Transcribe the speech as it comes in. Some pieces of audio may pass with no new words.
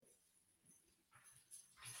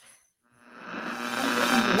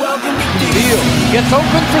Gets open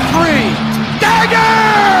for three. Dagger!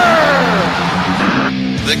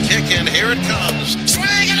 The kick, and here it comes.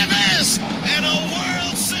 Swing and a miss! And a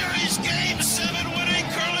World Series Game 7 winning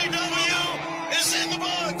Curly W is in the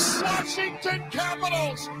books. Washington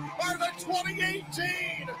Capitals are the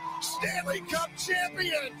 2018 Stanley Cup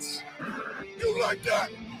champions. You like that?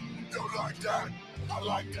 You like that? I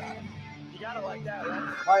like that. You gotta like that,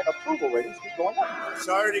 right? My approval ratings keep going up.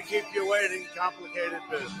 Sorry to keep you waiting. Complicated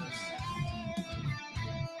business.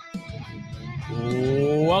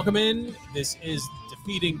 Welcome in. This is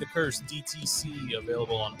Defeating the Curse DTC,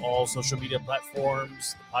 available on all social media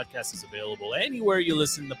platforms. The podcast is available anywhere you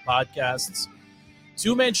listen to podcasts.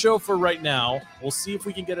 Two-man show for right now. We'll see if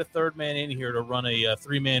we can get a third man in here to run a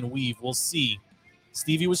three-man weave. We'll see.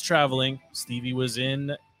 Stevie was traveling. Stevie was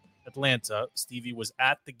in Atlanta. Stevie was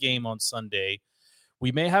at the game on Sunday.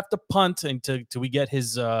 We may have to punt until we get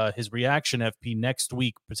his reaction FP next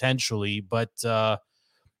week, potentially, but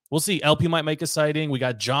we'll see. LP might make a sighting. We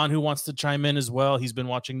got John who wants to chime in as well. He's been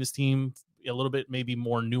watching this team a little bit, maybe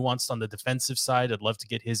more nuanced on the defensive side. I'd love to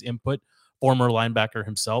get his input. Former linebacker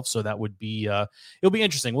himself, so that would be it'll be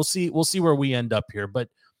interesting. We'll see where we end up here. But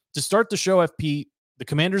to start the show, FP, the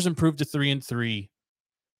Commanders improved to 3-3.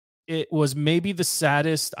 It was maybe the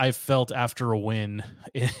saddest I've felt after a win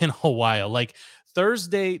in a while. Like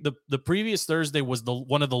Thursday, the previous Thursday was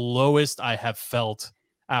one of the lowest I have felt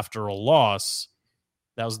after a loss.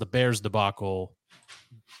 That was the Bears debacle.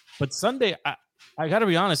 But Sunday, I got to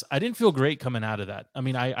be honest, I didn't feel great coming out of that. I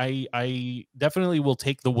mean, I definitely will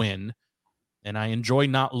take the win, and I enjoy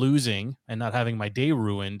not losing and not having my day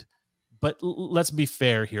ruined. But let's be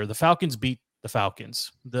fair here. The Falcons beat the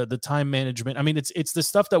Falcons. The time management, I mean, it's the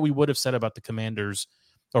stuff that we would have said about the Commanders,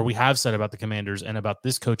 or we have said about the Commanders and about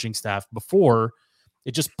this coaching staff before.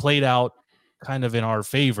 It just played out kind of in our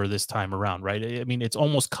favor this time around, right? I mean, it's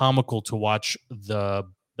almost comical to watch the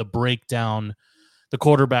breakdown, the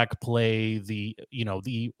quarterback play, the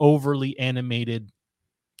overly animated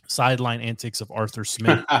sideline antics of Arthur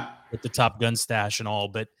Smith with the Top Gun stash and all.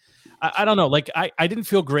 But I don't know, like I didn't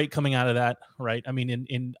feel great coming out of that, right? I mean,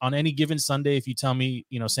 in on any given Sunday, if you tell me,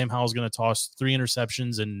 Sam Howell's going to toss 3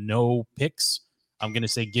 interceptions and no picks, I'm going to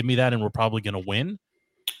say, give me that, and we're probably going to win.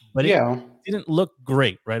 But it didn't look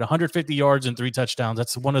great, right? 150 yards and 3 touchdowns.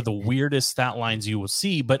 That's one of the weirdest stat lines you will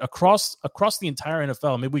see. But across the entire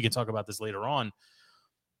NFL, maybe we can talk about this later on,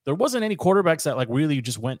 there wasn't any quarterbacks that like really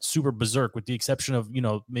just went super berserk, with the exception of,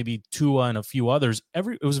 maybe Tua and a few others.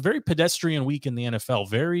 It was a very pedestrian week in the NFL.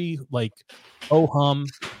 Very like, hum.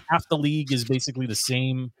 Half the league is basically the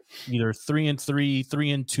same, either 3-3,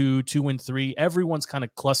 3-2, 2-3. Everyone's kind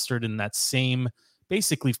of clustered in that same,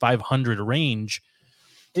 basically 500 range.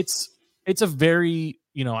 It's a very,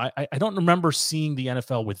 I don't remember seeing the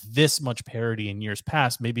NFL with this much parity in years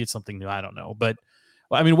past. Maybe it's something new. I don't know. But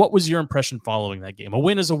I mean, what was your impression following that game? A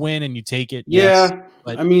win is a win and you take it. Yeah. Yes,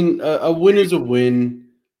 but I mean, a win is a win.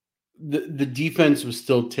 The defense was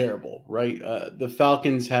still terrible, right? The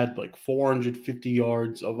Falcons had like 450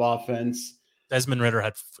 yards of offense. Desmond Ridder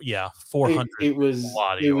had, 400. It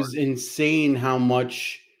was insane how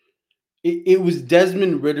much. It was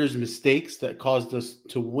Desmond Ridder's mistakes that caused us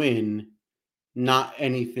to win, not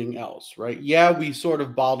anything else, right? Yeah, we sort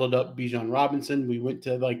of bottled up Bijan Robinson. We went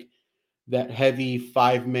to like that heavy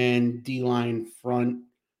 5-man D-line front,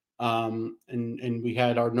 and we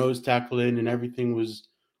had our nose tackle in, and everything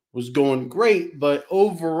was going great. But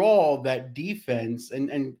overall, that defense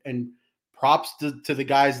and props to the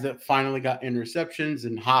guys that finally got interceptions,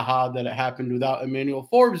 and that it happened without Emmanuel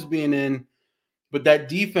Forbes being in. But that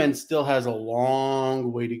defense still has a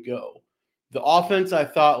long way to go. The offense, I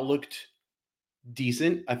thought, looked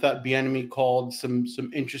decent. I thought Bieniemy called some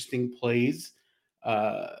interesting plays.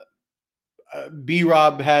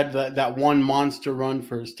 B-Rob had that one monster run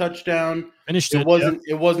for his touchdown. It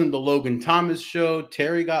wasn't the Logan Thomas show.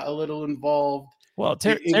 Terry got a little involved. Well,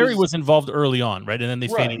 Terry was involved early on, right? And then they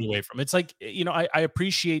faded away from it. It's like, I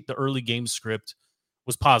appreciate the early game script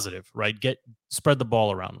was positive, right? Spread the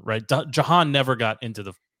ball around, right? Jahan never got into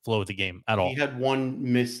the flow of the game at all. He had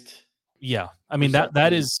one missed. Yeah, I mean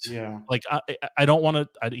that is like I don't want to.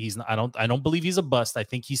 I don't believe he's a bust. I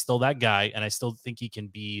think he's still that guy, and I still think he can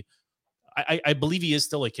be. I believe he is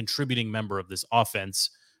still a contributing member of this offense,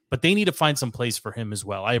 but they need to find some place for him as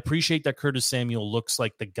well. I appreciate that Curtis Samuel looks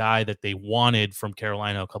like the guy that they wanted from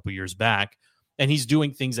Carolina a couple years back, and he's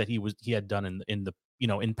doing things that he had done in the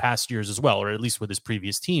in past years as well, or at least with his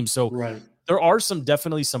previous team. So there are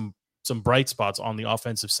definitely some bright spots on the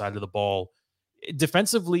offensive side of the ball.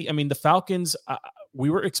 Defensively, I mean, the Falcons, we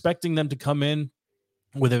were expecting them to come in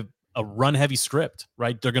with a run heavy script,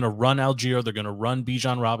 right? They're going to run Algier. They're going to run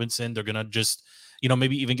Bijan Robinson. They're going to just,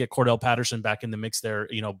 maybe even get Cordell Patterson back in the mix there,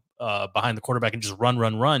 behind the quarterback and just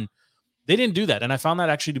run. They didn't do that. And I found that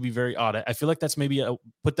actually to be very odd. I feel like that's maybe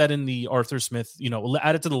put that in the Arthur Smith,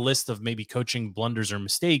 add it to the list of maybe coaching blunders or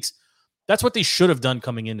mistakes. That's what they should have done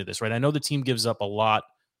coming into this, right? I know the team gives up a lot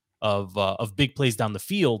of big plays down the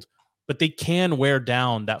field, but they can wear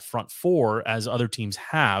down that front four as other teams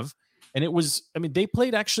have. And it was, they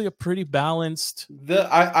played actually a pretty balanced.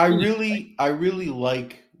 I really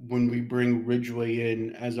like when we bring Ridgeway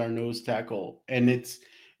in as our nose tackle, and it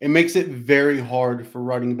makes it very hard for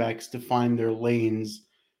running backs to find their lanes,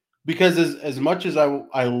 because as much as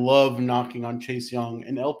I love knocking on Chase Young,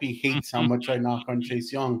 and LP hates how much I knock on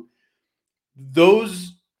Chase Young,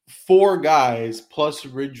 those four guys plus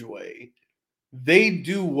Ridgeway, they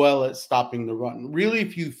do well at stopping the run. Really,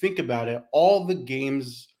 if you think about it, all the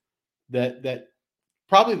games that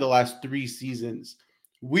probably the last 3 seasons,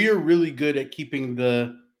 we are really good at keeping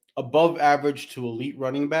the above average to elite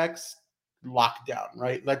running backs locked down,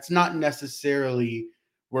 right? That's not necessarily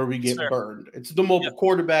where we get burned. It's the mobile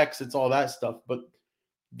quarterbacks, it's all that stuff, but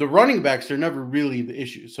the running backs are never really the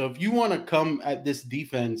issue. So if you want to come at this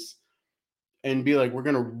defense and be like, we're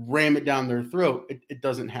going to ram it down their throat, it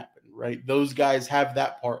doesn't happen, right? Those guys have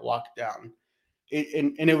that part locked down.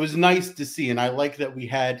 And it was nice to see. And I like that we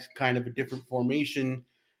had kind of a different formation.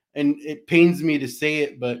 And it pains me to say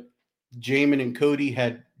it, but Jamin and Cody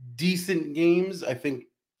had decent games. I think,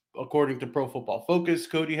 according to Pro Football Focus,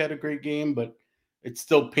 Cody had a great game, but it's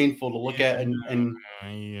still painful to look at. And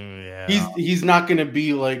he's not going to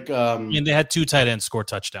be like. They had 2 tight ends score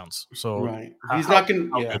touchdowns. So right, he's not going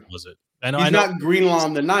to. How good was it? He's not Greenlaw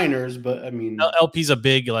on the Niners, but LP's a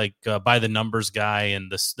big by the numbers guy,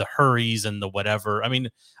 and the hurries and the whatever. I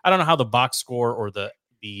don't know how the box score or the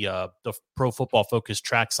Pro Football Focus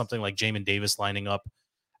tracks something like Jamin Davis lining up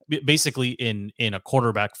basically in a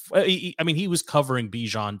quarterback. He was covering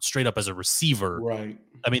Bijan straight up as a receiver. Right.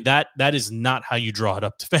 That is not how you draw it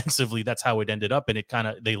up defensively. That's how it ended up, and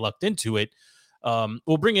they lucked into it.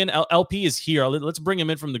 We'll bring in LP is here. Let's bring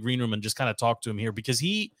him in from the green room and just kind of talk to him here, because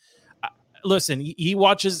he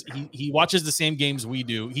watches the same games we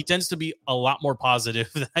do. He tends to be a lot more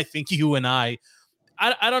positive than I think you and I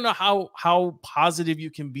don't know how positive you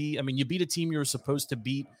can be. You beat a team you're supposed to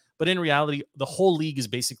beat, but in reality, the whole league is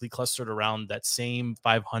basically clustered around that same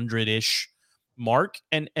 500-ish mark.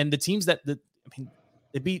 And the teams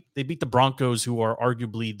they beat the Broncos, who are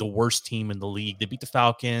arguably the worst team in the league. They beat the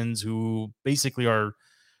Falcons, who basically are,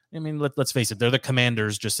 let's face it, they're the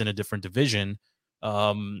Commanders just in a different division.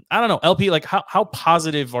 I don't know, LP, how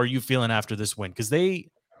positive are you feeling after this win? Because they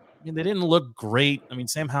didn't look great.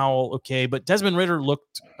 Sam Howell, okay, but Desmond Ridder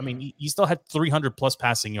looked, he still had 300 plus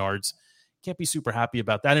passing yards. Can't be super happy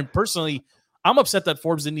about that. And personally, I'm upset that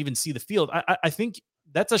Forbes didn't even see the field. I think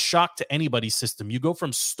that's a shock to anybody's system. You go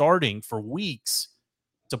from starting for weeks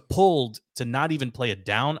to pulled to not even play it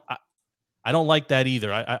down. I don't like that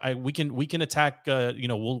either. We can attack.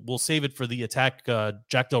 We'll save it for the attack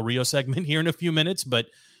Jack Del Rio segment here in a few minutes. But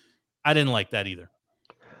I didn't like that either.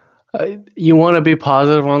 You want to be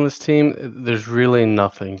positive on this team. There's really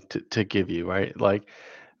nothing to give you, right?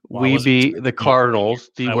 We beat the Cardinals,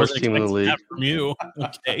 the worst team in the league. From you,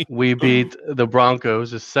 okay. We beat the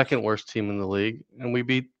Broncos, the second worst team in the league, and we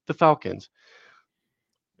beat the Falcons.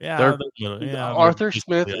 Arthur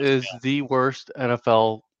Smith is the worst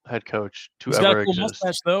NFL head coach to ever exist.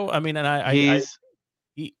 Mustache, though.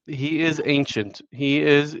 He is ancient.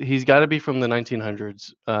 He's got to be from the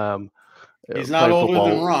 1900s. He's not older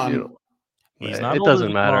than Ron. It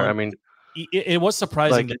doesn't matter. It was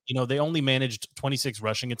surprising that they only managed 26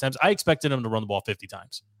 rushing attempts. I expected him to run the ball 50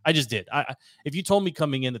 times. I just did. If you told me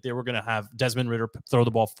coming in that they were going to have Desmond Ridder throw the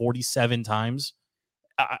ball 47 times,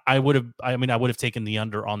 I would have taken the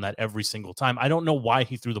under on that every single time. I don't know why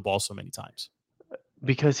he threw the ball so many times.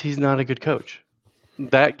 Because he's not a good coach.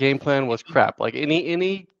 That game plan was crap.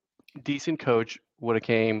 Any decent coach would have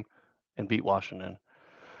came and beat Washington.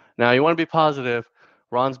 Now you want to be positive.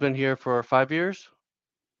 Ron's been here for 5 years.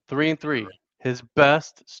 3-3. His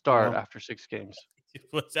best start after 6 games.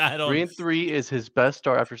 3-3 is his best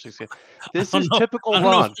start after 6 games. This is typical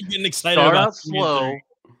Ron. Start out slow.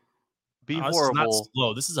 Be horrible.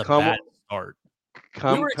 Slow. This is a bad start.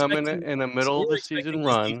 Come in the middle of the season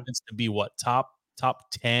run to be what, top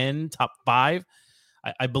 10, top 5.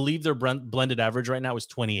 I believe their blended average right now is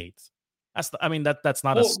 28th. That's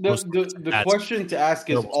not the question to ask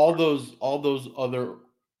is all those other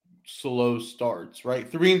slow starts, right?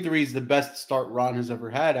 3-3 is the best start Ron has ever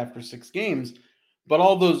had after 6 games, but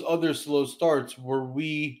all those other slow starts, were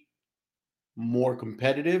we more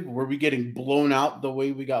competitive? Were we getting blown out the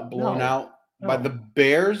way we got blown out by the no.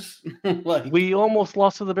 Bears? We almost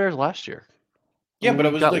lost to the Bears last year. Yeah, but We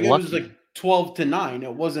it was got like lucky. 12-9.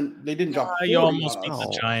 It wasn't. They didn't drop 40 You on almost beat us. the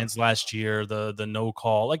No. Giants last year. The no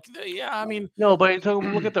call. Like, I mean, No, but so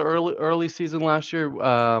look at the early season last year.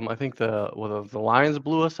 I think the Lions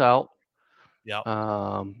blew us out. yeah,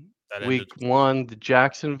 that ended. Week 1, the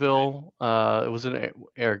Jacksonville. It was an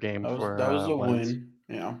air game That for was a Wentz. win.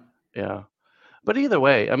 Yeah. Yeah, but either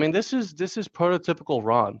way, I mean, this is prototypical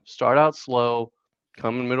Ron. Start out slow,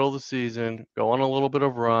 come in the middle of the season, go on a little bit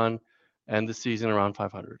of run, end the season around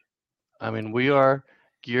 500. I mean, we are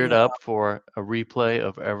geared up for a replay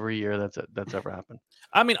of every year that's ever happened.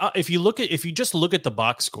 I mean, if you just look at the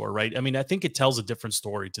box score, right? I mean, I think it tells a different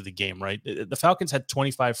story to the game, right? The Falcons had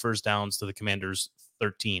 25 first downs to the Commanders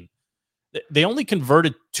 13. They only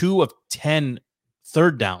converted 2 of 10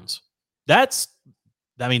 third downs. That's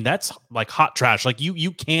like hot trash. Like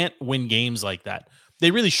you can't win games like that.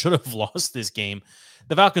 They really should have lost this game.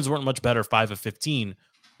 The Falcons weren't much better, 5 of 15.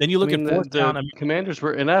 Then you look at fourth down. I mean, Commanders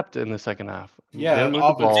were inept in the second half. Yeah, they didn't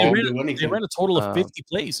move the ball. They ran a total of 50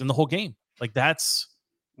 plays in the whole game. Like that's.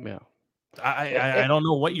 Yeah. I don't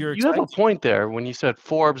know what you're expecting. You have a point there when you said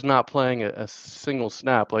Forbes not playing a single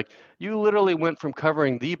snap. Like you literally went from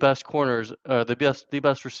covering the best corners, the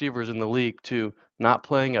best receivers in the league to not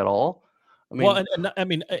playing at all. I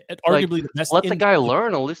mean, arguably the best. Let the guy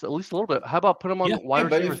learn at least a little bit. How about put him on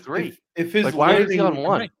wide receiver 3? If his why is he on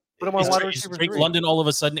 1? Right. Put him on wide receiver 3. Drake London all of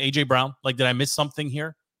a sudden AJ Brown? Like, did I miss something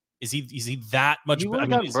here? Is he that much? He would have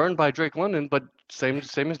gotten burned by Drake London, but same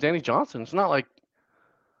as Danny Johnson. It's not like.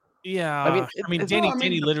 Yeah,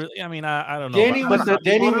 Danny literally. I mean, I don't know. Danny was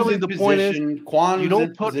literally the point is, you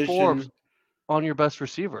don't put Forbes on your best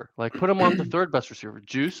receiver. Like, put him on the third best receiver.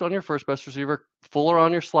 Juice on your first best receiver. Fuller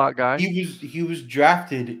on your slot guy. He was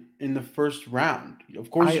drafted in the first round.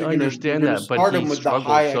 Of course, I understand that, but start he him with struggled, the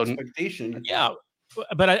high expectation. Yeah,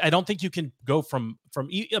 but I don't think you can go from.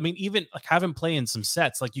 I mean, even like have him play in some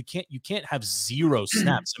sets. Like you can't have 0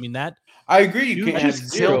 snaps. I mean that. I agree. You can't have just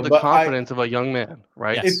 0, killed the confidence of a young man,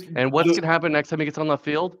 right? Yes. And what's going to happen next time he gets on the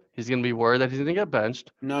field? He's going to be worried that he's going to get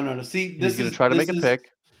benched. No. See, he's going to try to make a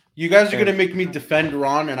pick. You guys are going to make me defend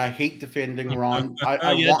Ron, and I hate defending Ron.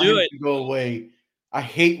 I want him to go away. I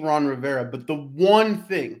hate Ron Rivera, but the one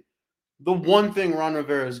thing Ron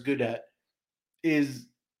Rivera is good at is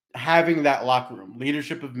having that locker room,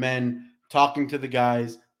 leadership of men, talking to the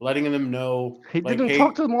guys, letting them know. He didn't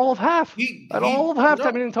talk to them all of half. All of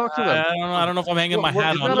halftime, he didn't talk to them. I don't know if I'm hanging my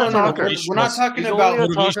hat on. We're not talking about.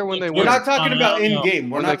 We're not talking about in game.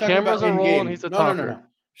 We're not talking about in game. He's a talker. No.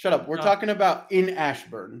 Shut up. We're talking about in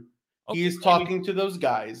Ashburn. Okay, he's talking to those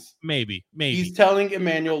guys. Maybe. He's telling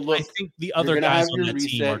Emmanuel, look, I think the other guys on that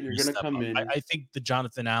team are going to come in. I think the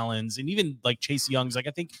Jonathan Allens and even like Chase Young's, like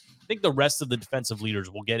I think the rest of the defensive leaders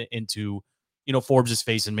will get into, Forbes'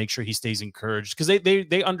 face and make sure he stays encouraged because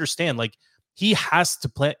they understand like he has to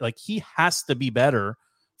play, like he has to be better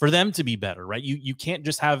for them to be better, right? You can't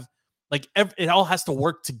just have like it all has to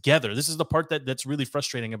work together. This is the part that's really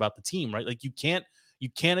frustrating about the team, right? Like you can't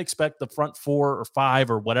expect the front 4 or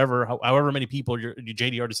 5 or whatever, however many people your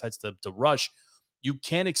JDR decides to rush. You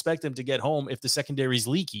can't expect them to get home if the secondary is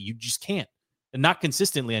leaky. You just can't, and not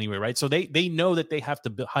consistently anyway, right? So they know that they have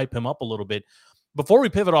to hype him up a little bit. Before we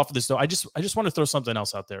pivot off of this, though, I just want to throw something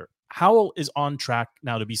else out there. Howell is on track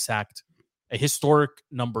now to be sacked a historic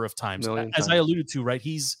number of times. As I alluded to, right?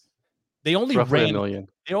 They only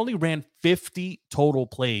ran 50 total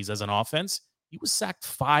plays as an offense. He was sacked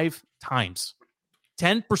 5 times.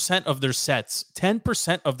 10% of their sets,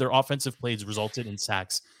 10% of their offensive plays resulted in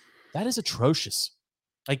sacks. That is atrocious.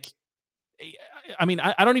 Like, I mean,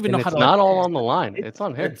 I don't even know how to. It's not all on the line. It's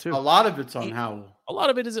on him too. A lot of it's on Howell. A lot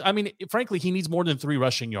of it is. I mean, frankly, he needs more than 3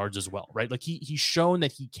 rushing yards as well, right? Like he's shown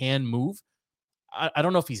that he can move. I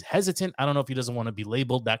don't know if he's hesitant. I don't know if he doesn't want to be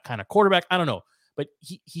labeled that kind of quarterback. I don't know, but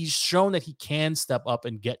he's shown that he can step up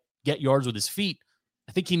and get yards with his feet.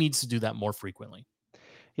 I think he needs to do that more frequently.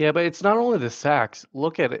 Yeah, but it's not only the sacks.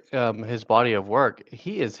 Look at his body of work.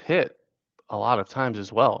 He is hit a lot of times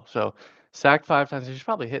as well. So sacked 5 times, he's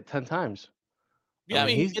probably hit 10 times. Yeah, I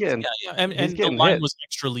mean he's getting and the line was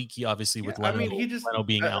extra leaky, obviously, with Leno, Leno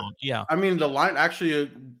being out. Yeah, I mean the line actually.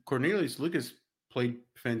 Cornelius Lucas played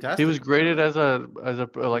fantastic. He was graded as a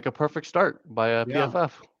perfect start by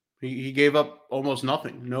PFF. He gave up almost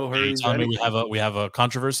nothing. No hurries. We have a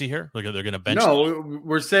controversy here. They're going to bench. No,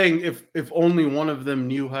 we're saying if only one of them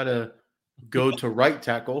knew how to go to right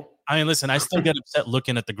tackle. I mean, listen, I still get upset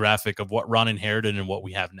looking at the graphic of what Ron inherited and what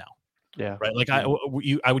we have now. Yeah, right. Like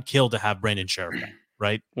I would kill to have Brandon Sheriff back.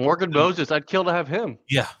 right? Morgan Moses, I'd kill to have him.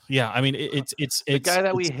 Yeah. I mean, it's The guy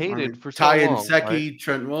that we it's, hated for so Ty long. and Secchi, Right?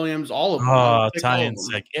 Trent Williams, all of them. I would pick Ty all and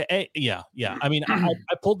of them. Sek. Yeah. I mean, I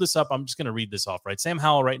pulled this up. I'm just going to read this off, right? Sam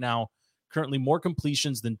Howell right now, currently more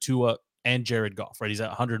completions than Tua and Jared Goff, right? He's at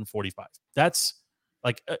 145. That's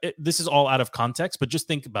like, this is all out of context, but just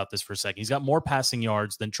think about this for a second. He's got more passing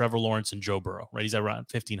yards than Trevor Lawrence and Joe Burrow, right? He's at around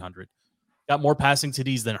 1,500. Got more passing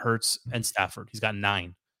TDs than Hurts and Stafford. He's got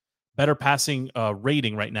 9. Better passing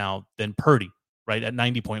rating right now than Purdy, right, at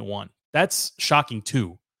 90.1. That's shocking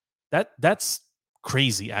too. That's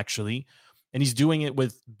crazy, actually. And he's doing it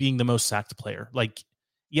with being the most sacked player. Like,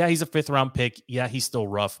 yeah, he's a 5th round pick. Yeah, he's still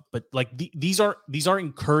rough, but like these are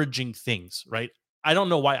encouraging things, right? I don't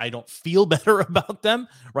know why I don't feel better about them,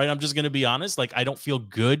 right? I'm just gonna be honest. Like, I don't feel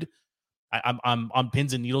good. I'm on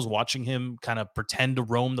pins and needles watching him kind of pretend to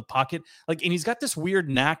roam the pocket. Like, and he's got this weird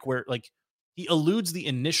knack where like he eludes the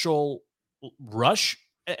initial rush,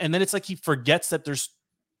 and then it's like he forgets that there's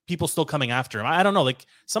people still coming after him. I don't know. Like,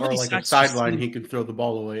 some of these like a sideline he can throw the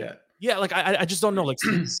ball away at. Yeah, like I just don't know. Like,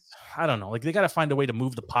 I don't know. Like, they got to find a way to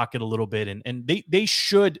move the pocket a little bit, and they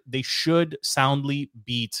should soundly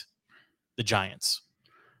beat the Giants.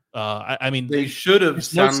 I mean, they should have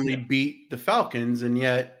soundly beat the Falcons, and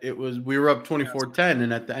yet we were up 24-10,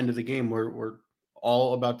 and at the end of the game, we're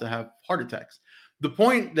all about to have heart attacks. The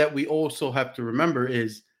point that we also have to remember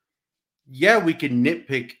is, yeah, we can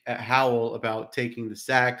nitpick at Howell about taking the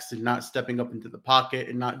sacks and not stepping up into the pocket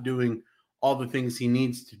and not doing all the things he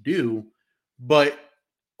needs to do, but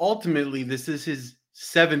ultimately, this is his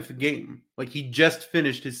 7th game. Like, he just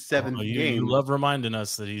finished his 7th game. You love reminding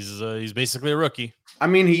us that he's basically a rookie. I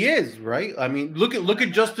mean, he is, right? I mean, look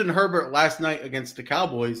at Justin Herbert last night against the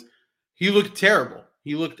Cowboys. He looked terrible.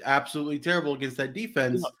 He looked absolutely terrible against that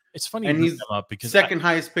defense. It's funny, and he's up because second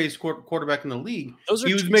highest pace quarterback in the league.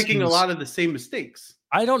 He was making a lot of the same mistakes.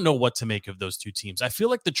 I don't know what to make of those two teams. I feel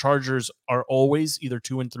like the Chargers are always either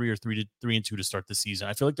 2-3 or 3-2 to start the season.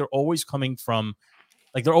 I feel like they're always coming from,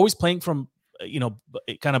 like, they're always playing from,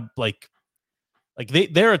 kind of like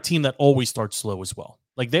they're a team that always starts slow as well.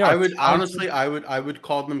 Like, they are. I would honestly, I would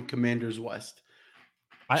call them Commanders West.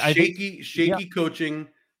 Shaky coaching,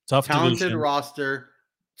 tough, talented division. roster,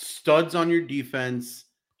 studs on your defense,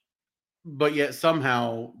 but yet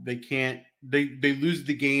somehow they can't. They lose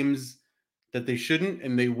the games that they shouldn't,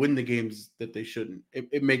 and they win the games that they shouldn't.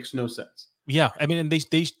 It makes no sense. Yeah, I mean, and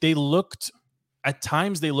they looked at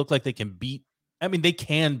times. They look like they can beat. I mean, they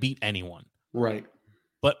can beat anyone, right?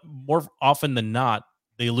 But more often than not,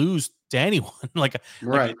 they lose to anyone. Like,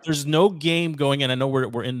 there's no game going in. I know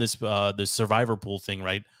we're in this survivor pool thing,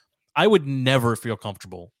 right? I would never feel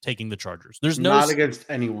comfortable taking the Chargers. There's not against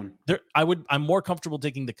anyone. I'm more comfortable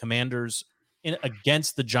taking the Commanders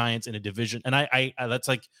against the Giants in a division. And I that's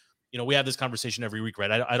like, we have this conversation every week,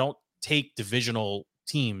 right? I don't take divisional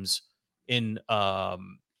teams in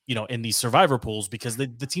in these survivor pools because the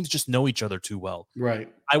teams just know each other too well. Right.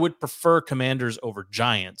 I would prefer Commanders over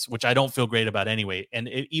Giants, which I don't feel great about anyway. And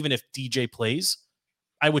even if DJ plays,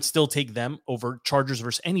 I would still take them over Chargers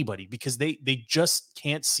versus anybody because they just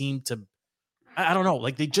can't seem to. I don't know,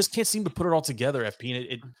 like, they just can't seem to put it all together.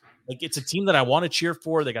 FP, and it's a team that I want to cheer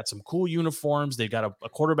for. They got some cool uniforms. They've got a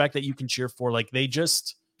quarterback that you can cheer for. Like, they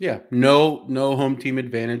just. Yeah, no home team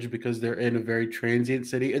advantage because they're in a very transient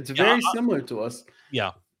city. It's very similar to us.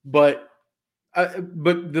 Yeah. But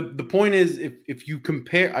the point is, if you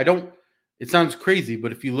compare, it sounds crazy,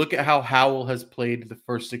 but if you look at how Howell has played the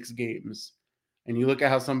first 6 games, and you look at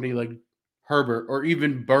how somebody like Herbert or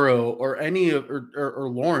even Burrow or or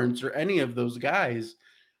Lawrence or any of those guys,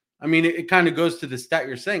 I mean, it kind of goes to the stat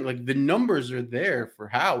you're saying. Like, the numbers are there for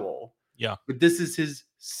Howell. Yeah. But this is his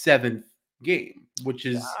 7th game, which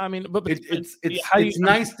is, I mean, but it's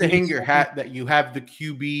nice to hang your hat that you have the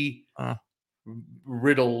QB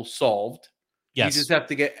riddle solved. Yes. You just have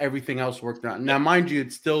to get everything else worked out. Now, mind you,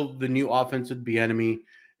 it's still the new offense with Bieniemy.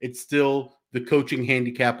 It's still the coaching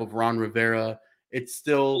handicap of Ron Rivera. It's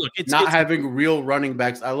still not having real running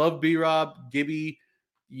backs. I love B-Rob, Gibby.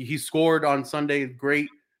 He scored on Sunday, great.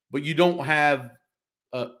 But you don't have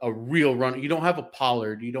a real run. You don't have a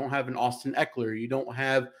Pollard. You don't have an Austin Eckler. You don't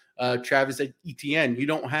have Travis Etienne. You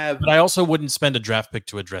don't have. But I also wouldn't spend a draft pick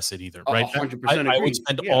to address it either, right? 100%. I would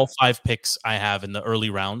spend all 5 picks I have in the early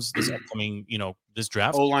rounds this upcoming, this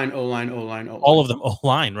draft. O-line. All of them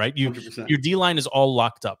O-line, right? 100%. Your D-line is all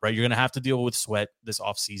locked up, right? You're going to have to deal with Sweat this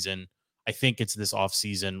offseason. I think it's this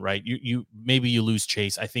offseason, right? You maybe you lose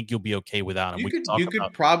Chase. I think you'll be okay without him. You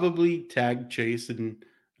could probably tag Chase and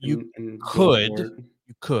you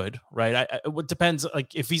could, right? It depends.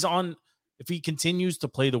 Like, if he continues to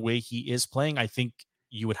play the way he is playing, I think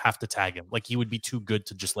you would have to tag him. Like he would be too good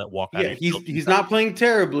to just let walk out. Yeah, he's not playing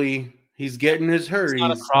terribly. He's getting his hurries. He's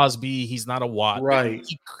not a Crosby. He's not a Watt. Right.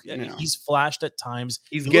 He's flashed at times.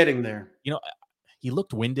 He's getting there. You know, he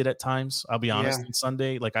looked winded at times. I'll be honest. On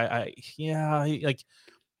Sunday, like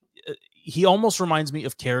he almost reminds me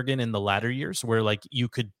of Kerrigan in the latter years, where like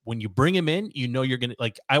when you bring him in, you know you're gonna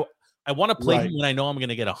like I want to play him when I know I'm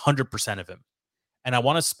gonna get 100% of him, and I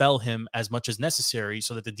want to spell him as much as necessary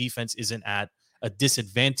so that the defense isn't at a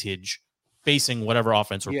disadvantage facing whatever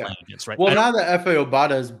offense we're playing against. Right. Well, now that F.A.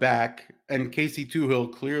 Obata is back and Casey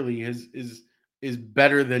Tuhill clearly is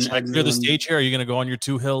better than. Should I clear the stage here? Are you going to go on your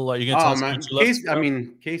Tuhill? Are you going to tell us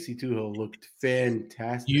Casey Tuhill looked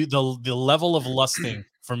fantastic. The level of lusting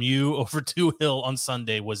from you over Tuhill on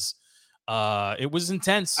Sunday was it was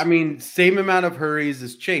intense. I mean, same amount of hurries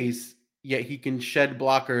as Chase, yet he can shed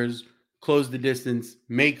blockers, close the distance,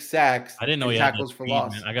 make sacks. I didn't know he tackles had that for speed,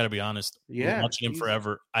 loss. Man. I got to be honest. Yeah, watching him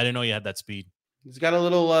forever. I didn't know he had that speed. He's got a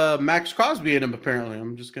little Max Crosby in him, apparently.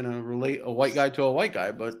 I'm just going to relate a white guy to a white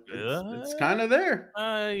guy, but it's kind of there.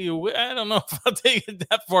 I don't know if I'll take it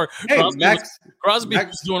that far. Hey, Crosby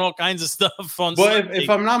was doing all kinds of stuff on But if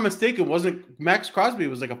I'm not mistaken, wasn't Max Crosby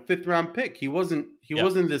was like a 5th-round pick. He wasn't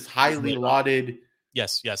this highly lauded,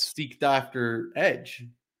 yes, seeked after edge.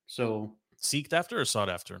 So seeked after or sought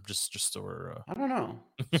after? Just or I don't know.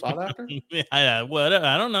 Sought after? I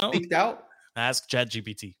don't know. Seeked out? Ask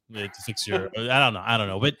ChatGPT to fix your. I don't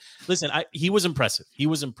know. But listen, he was impressive.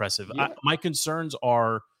 Yeah. My concerns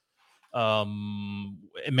are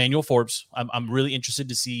Emmanuel Forbes. I'm really interested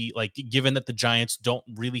to see, like, given that the Giants don't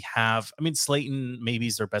really have. I mean, Slayton maybe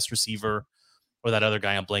is their best receiver, or that other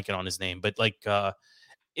guy. I'm blanking on his name. But like,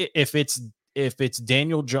 if it's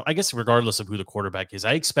Daniel Jones, I guess regardless of who the quarterback is,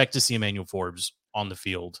 I expect to see Emmanuel Forbes on the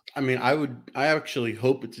field. I mean, I actually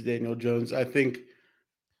hope it's Daniel Jones. I think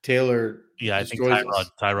Taylor. Yeah, I think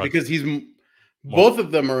Tyrod, because both of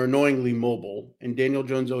them are annoyingly mobile, and Daniel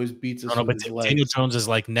Jones always beats us with his legs. Daniel Jones is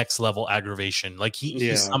like next level aggravation. Like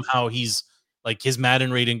he's like his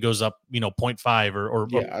Madden rating goes up, 0.5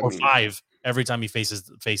 or 5 every time he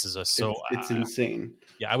faces us. So it's insane.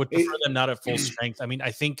 Yeah, I would prefer them not at full strength. I mean, I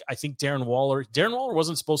think Darren Waller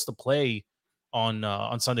wasn't supposed to play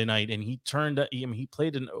on Sunday night, and he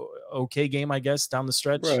played an okay game, I guess, down the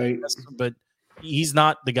stretch. Right. But he's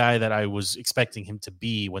not the guy that I was expecting him to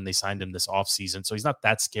be when they signed him this offseason. So he's not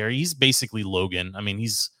that scary. He's basically Logan. I mean,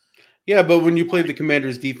 but when you play the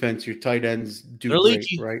Commander's defense, your tight ends they're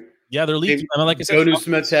leaky, right? Yeah, they're leaky. I mean, like I said, Jonu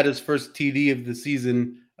Smith had his first TD of the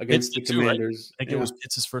season against the Commanders. Right? I think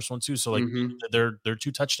it's his first one too. So like their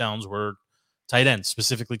 2 touchdowns were tight ends,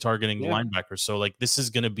 specifically targeting the linebackers. So like this is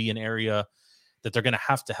going to be an area that they're going to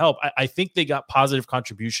have to help. I think they got positive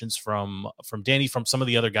contributions from Danny, from some of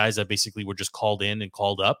the other guys that basically were just called in and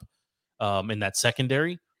called up in that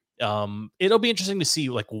secondary. It'll be interesting to see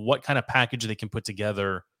like what kind of package they can put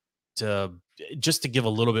together to give a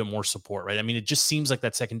little bit more support, right? I mean, it just seems like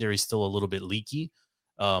that secondary is still a little bit leaky,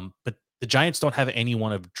 but the Giants don't have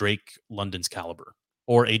anyone of Drake London's caliber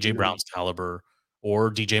or AJ Brown's caliber or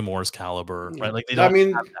DJ Moore's caliber, right? Like they don't. I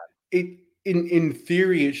mean, In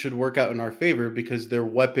theory, it should work out in our favor because their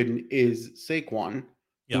weapon is Saquon,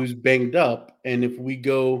 who's banged up. And if we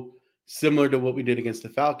go similar to what we did against the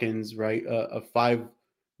Falcons, right, a 5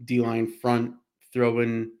 D-line front, throw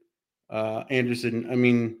in Anderson. I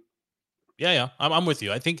mean, I'm with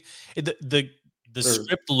you. I think the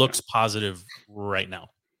script looks positive right now.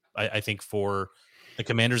 I think for the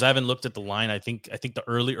Commanders, I haven't looked at the line. I think the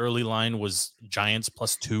early line was Giants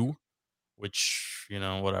 +2. Which,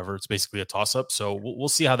 whatever, it's basically a toss-up. So we'll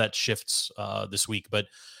see how that shifts this week. But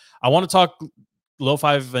I want to talk low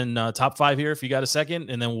 5 and top 5 here if you got a second.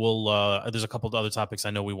 And then we'll there's a couple of other topics I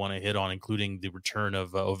know we want to hit on, including the return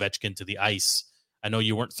of Ovechkin to the ice. I know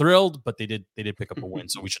you weren't thrilled, but they did pick up a win.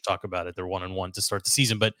 So we should talk about it. They're 1-1 to start the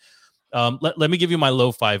season. But let me give you my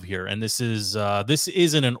low 5 here. And this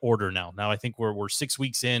isn't an order now. Now I think we're 6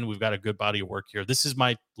 weeks in. We've got a good body of work here. This is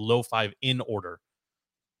my low 5 in order.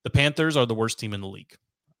 The Panthers are the worst team in the league.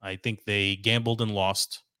 I think they gambled and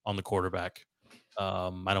lost on the quarterback.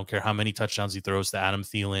 I don't care how many touchdowns he throws to Adam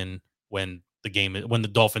Thielen when the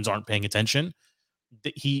Dolphins aren't paying attention.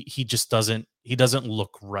 He just doesn't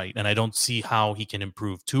look right, and I don't see how he can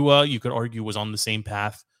improve. Tua, you could argue, was on the same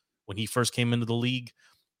path when he first came into the league.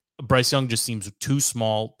 Bryce Young just seems too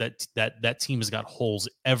small. That team has got holes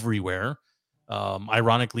everywhere.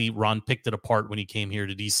 Ironically, Ron picked it apart when he came here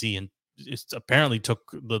to DC and apparently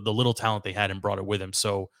took the little talent they had and brought it with him.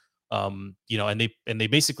 So, and they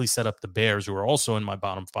basically set up the Bears, who are also in my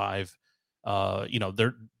bottom 5.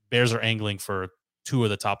 Their Bears are angling for 2 of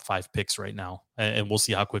the top 5 picks right now, and we'll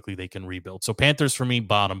see how quickly they can rebuild. So Panthers for me,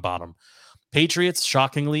 bottom. Patriots,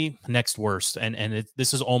 shockingly, next worst, and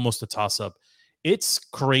this is almost a toss-up. It's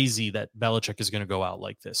crazy that Belichick is going to go out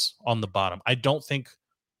like this on the bottom. I don't think,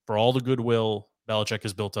 for all the goodwill Belichick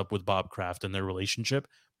has built up with Bob Kraft and their relationship,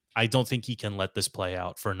 I don't think he can let this play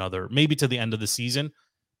out for another, maybe to the end of the season,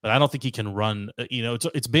 but I don't think he can run.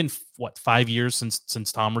 It's been, 5 years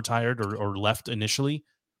since Tom retired or left initially.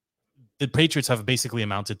 The Patriots have basically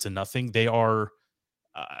amounted to nothing. They are,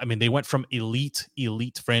 they went from elite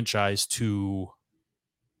franchise to,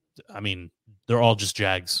 they're all just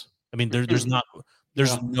Jags. There's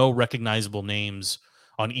no recognizable names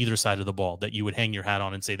on either side of the ball that you would hang your hat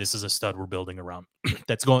on and say, this is a stud we're building around.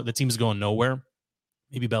 The team's going nowhere.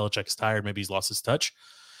 Maybe Belichick's tired. Maybe he's lost his touch.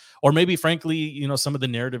 Or maybe, frankly, some of the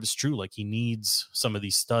narrative is true. Like, he needs some of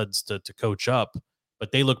these studs to coach up,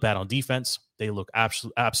 but they look bad on defense. They look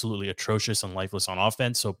absolutely atrocious and lifeless on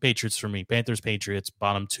offense. So Patriots for me, Panthers, Patriots,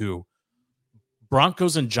 bottom 2.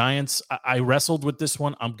 Broncos and Giants, I wrestled with this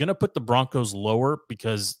one. I'm going to put the Broncos lower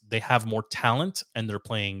because they have more talent and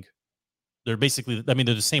they're basically, they're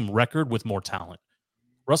the same record with more talent.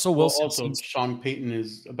 Russell Wilson. Sean Payton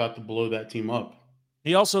is about to blow that team up.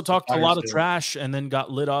 He also talked a lot of trash and then got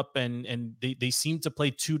lit up, and they seem to play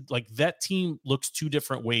that team looks 2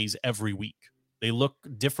 different ways every week. They look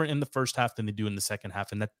different in the first half than they do in the second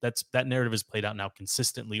half, and that narrative is played out now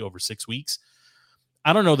consistently over 6 weeks.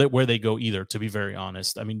 I don't know where they go either, to be very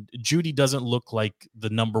honest. Judy doesn't look like the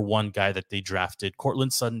number 1 guy that they drafted.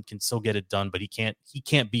 Cortland Sutton can still get it done, but he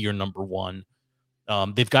can't be your number 1.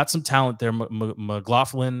 They've got some talent there.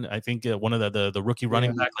 McLaughlin, I think one of the rookie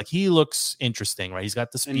running back, he looks interesting, right? He's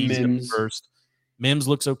got the speed first. Mims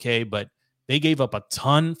looks okay, but they gave up a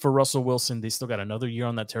ton for Russell Wilson. They still got another year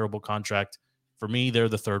on that terrible contract. For me, they're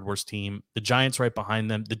the 3rd worst team. The Giants right behind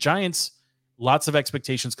them. The Giants, lots of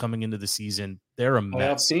expectations coming into the season. They're a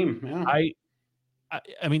mess. Team, yeah.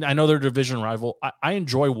 I know they're a division rival. I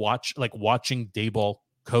enjoy watching Daboll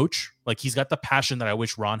coach. He's got the passion that I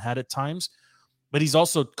wish Ron had at times. But he's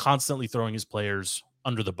also constantly throwing his players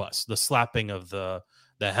under the bus. The slapping of the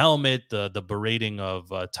helmet, the berating of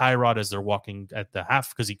Tyrod as they're walking at the half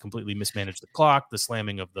because he completely mismanaged the clock, the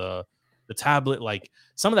slamming of the tablet.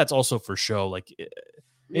 Some of that's also for show.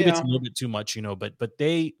 Maybe it's a little bit too much, but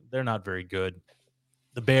they're not very good.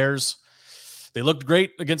 The Bears, they looked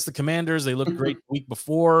great against the Commanders. They looked great the week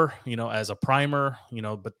before, as a primer,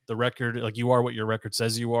 but the record, you are what your record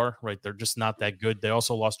says you are, right? They're just not that good. They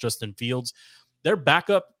also lost Justin Fields. Their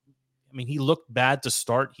backup, he looked bad to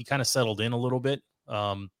start. He kind of settled in a little bit,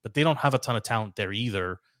 but they don't have a ton of talent there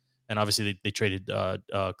either. And obviously, they traded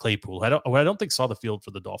Claypool. I don't think saw the field for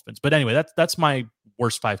the Dolphins. But anyway, that's my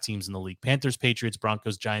worst 5 teams in the league: Panthers, Patriots,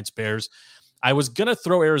 Broncos, Giants, Bears. I was gonna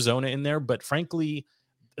throw Arizona in there, but frankly,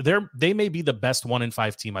 they may be the best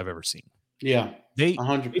 1-5 team I've ever seen. Yeah, they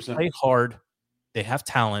 100%. They play hard. They have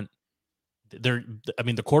talent.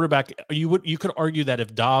 The quarterback. You could argue that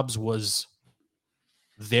if Dobbs was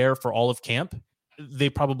there for all of camp, they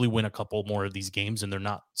probably win a couple more of these games, and they're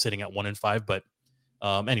not sitting at 1-5. But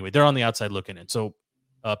anyway, they're on the outside looking in. So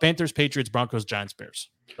Panthers, Patriots, Broncos, Giants,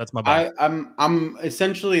 Bears. That's my bad. I'm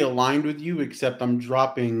essentially aligned with you, except I'm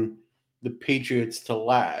dropping the Patriots to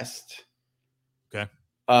last. Okay.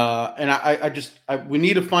 And we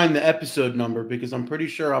need to find the episode number because I'm pretty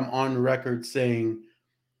sure I'm on record saying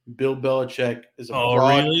Bill Belichick is a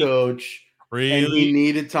fraud coach. Really? And he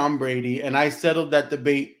needed Tom Brady. And I settled that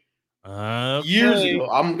debate years ago.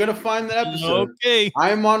 I'm gonna find the episode. Okay.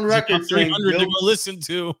 I'm on record saying Bill, to go listen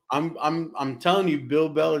to. I'm telling you, Bill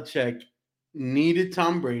Belichick needed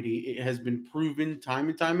Tom Brady. It has been proven time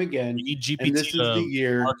and time again. You need GPT and this is the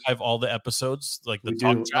year. Archive all the episodes, like the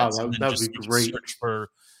talk chats, and then just would be great. Search for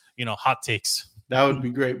hot takes. That would be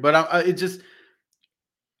great. But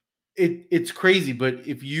it's crazy. But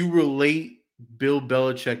if you relate Bill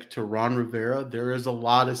Belichick to Ron Rivera, there is a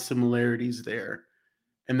lot of similarities there.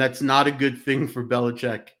 And that's not a good thing for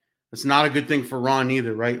Belichick. It's not a good thing for Ron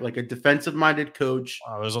either, right? Like a defensive-minded coach.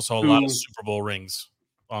 There's also a lot of Super Bowl rings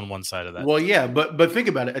on one side of that. Well, yeah, but think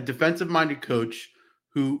about it. A defensive-minded coach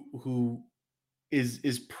who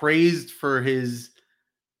is praised for his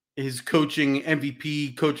coaching,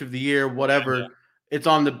 MVP, coach of the year, whatever. Yeah. It's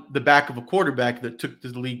on the back of a quarterback that took the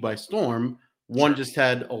league by storm. One just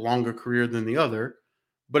had a longer career than the other.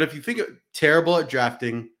 But if you think terrible at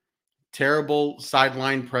drafting, terrible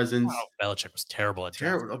sideline presence. Wow, Belichick was terrible at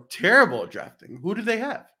drafting. Terrible at drafting. Who did they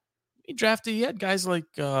have? He had guys like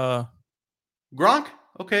Gronk.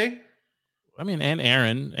 Okay. And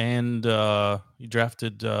Aaron, and he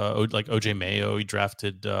drafted like OJ Mayo. He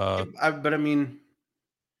drafted.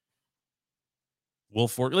 Will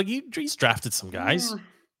Ford, like he's drafted some guys.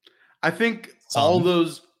 I think Some. all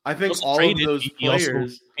those. I think all traded. of those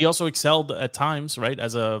players. He also excelled at times, right?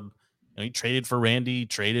 As a he traded for Randy,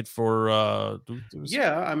 traded for.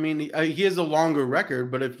 Yeah, I mean, he has a longer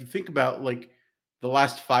record, but if you think about like the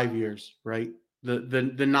last 5 years, right?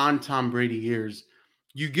 The non-Tom Brady years,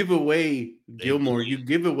 you give away Gilmore, you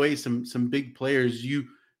give away some big players. You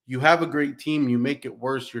have a great team, you make it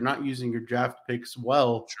worse. You're not using your draft picks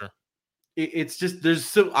well. Sure. It's just there's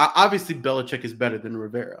so obviously Belichick is better than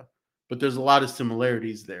Rivera, but there's a lot of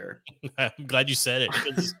similarities there. I'm glad you said it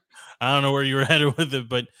because I don't know where you were headed with it,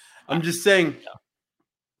 but I'm just saying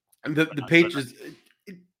the Patriots.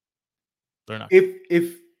 They're not.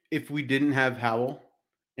 If we didn't have Howell,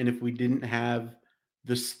 and if we didn't have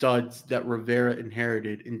the studs that Rivera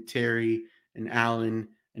inherited in Terry and Allen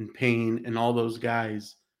and Payne and all those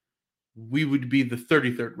guys, we would be the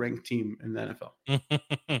 33rd ranked team in the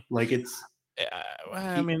NFL. Like it's.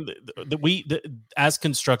 I mean, as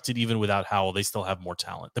constructed, even without Howell, they still have more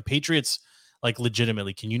talent. The Patriots, like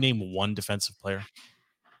legitimately, can you name one defensive player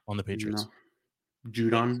on the Patriots? No.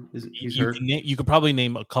 Judon, he's hurt. You could probably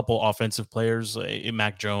name a couple offensive players,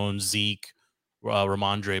 Mac Jones, Zeke,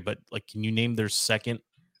 Ramondre, but like, can you name their second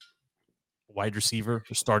wide receiver,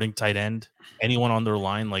 their starting tight end, anyone on their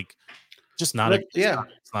line? Like, just not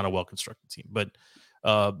it's not a well constructed team. But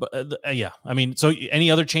yeah, I mean, so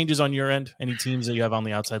any other changes on your end? Any teams that you have on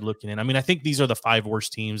the outside looking in? I mean, I think these are the 5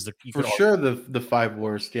 worst teams. That you For sure, the 5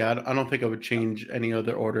 worst. Yeah, I don't think I would change any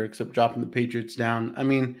other order except dropping the Patriots down. I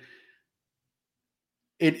mean,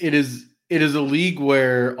 it is a league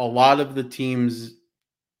where a lot of the teams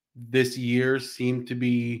this year seem to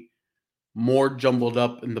be more jumbled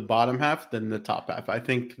up in the bottom half than the top half. I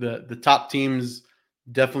think the top teams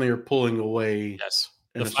definitely are pulling away. Yes,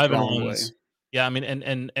 in the a 5 and strong 1s. way. Yeah, I mean,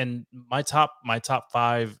 and my top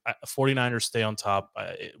 5, 49ers stay on top.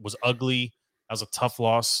 It was ugly. That was a tough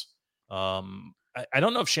loss. I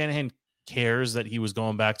don't know if Shanahan cares that he was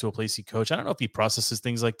going back to a place he coached. I don't know if he processes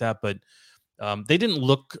things like that, but they didn't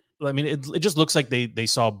look. I mean, it just looks like they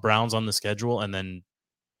saw Browns on the schedule and then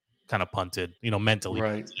kind of punted, mentally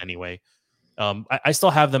punted anyway. I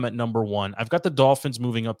still have them at number 1. I've got the Dolphins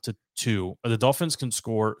moving up to 2. The Dolphins can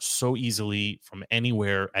score so easily from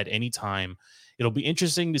anywhere at any time. It'll be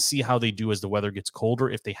interesting to see how they do as the weather gets colder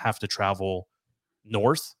if they have to travel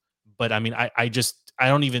north. But I mean, I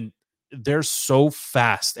don't even. They're so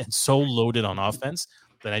fast and so loaded on offense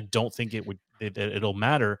that I don't think it'll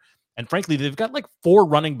matter. And frankly, they've got like 4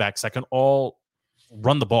 running backs that can all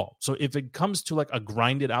run the ball. So if it comes to like a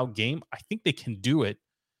grinded out game, I think they can do it.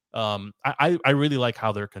 I really like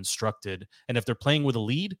how they're constructed, and if they're playing with a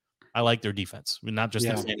lead, I like their defense, not just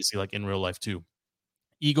in fantasy, like in real life too.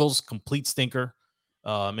 Eagles, complete stinker.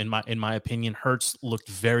 In my opinion, Hurts looked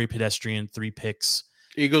very pedestrian. 3 picks.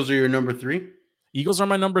 Eagles are your number 3. Eagles are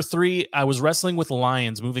my number 3. I was wrestling with the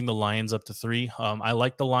Lions, moving the Lions up to 3. I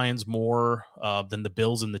like the Lions more than the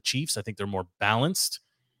Bills and the Chiefs. I think they're more balanced.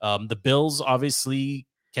 The Bills obviously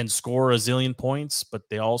can score a zillion points, but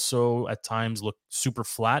they also at times look super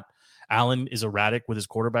flat. Allen is erratic with his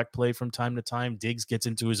quarterback play from time to time. Diggs gets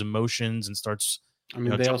into his emotions and starts. I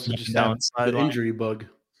mean, they also just have the injury bug.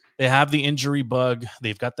 They have the injury bug.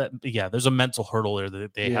 They've got that. Yeah, there's a mental hurdle there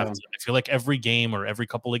that they have to. I feel like every game or every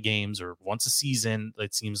couple of games or once a season,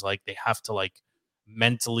 it seems like they have to like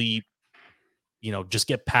mentally, just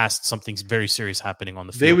get past something very serious happening on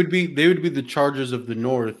the field. They would be the Chargers of the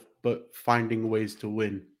North, but finding ways to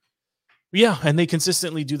win. Yeah, and they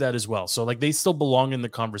consistently do that as well. So like they still belong in the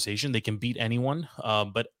conversation. They can beat anyone,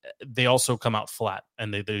 but they also come out flat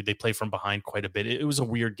and they play from behind quite a bit. It was a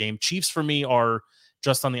weird game. Chiefs for me are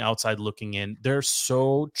just on the outside looking in. They're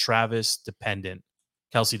so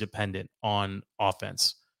Kelsey dependent on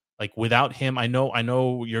offense. Like without him, I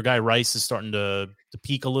know your guy Rice is starting to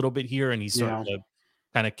peak a little bit here, and he's starting to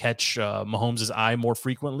kind of catch Mahomes' eye more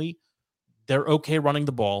frequently. They're okay running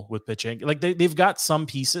the ball with pitching. Like they've got some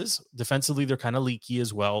pieces. Defensively, they're kind of leaky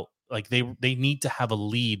as well. Like they need to have a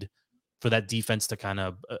lead for that defense to kind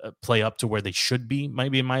of play up to where they should be,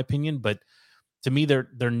 maybe in my opinion. But to me,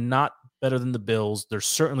 they're not better than the Bills. They're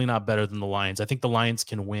certainly not better than the Lions. I think the Lions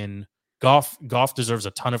can win. Goff deserves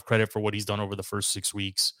a ton of credit for what he's done over the first 6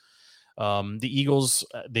 weeks. The Eagles,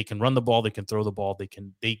 they can run the ball, they can throw the ball,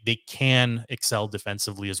 they can excel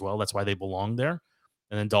defensively as well. That's why they belong there.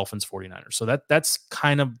 And then Dolphins, 49ers. So that's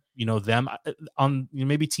kind of them on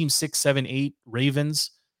maybe team 6, 7, 8.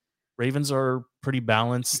 Ravens are pretty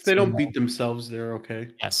balanced. If they don't beat themselves, they're okay.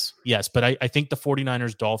 Yes. But I think the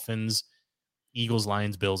 49ers, Dolphins, Eagles,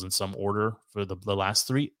 Lions, Bills in some order for the last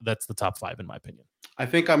 3. That's the top 5 in my opinion. I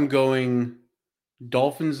think I'm going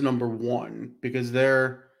Dolphins number 1 because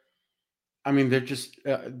they're just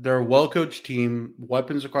they're a well-coached team,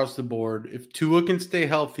 weapons across the board. If Tua can stay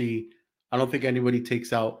healthy, I don't think anybody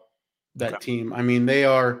takes out that team. I mean,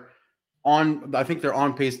 I think they're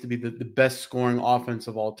on pace to be the best scoring offense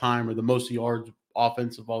of all time or the most yards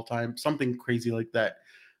offense of all time, something crazy like that.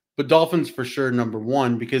 But Dolphins for sure number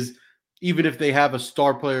 1 because even if they have a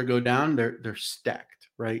star player go down, they're stacked,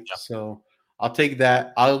 right? Yeah. So I'll take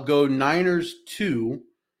that. I'll go Niners 2,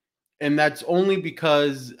 and that's only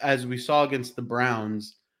because as we saw against the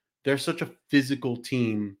Browns, they're such a physical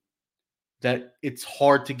team that it's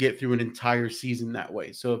hard to get through an entire season that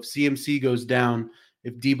way. So if CMC goes down,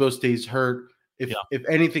 if Debo stays hurt, if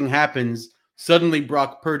anything happens, suddenly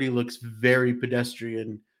Brock Purdy looks very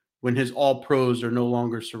pedestrian when his all pros are no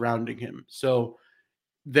longer surrounding him. So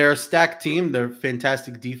they're a stacked team. They're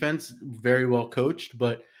fantastic defense, very well coached.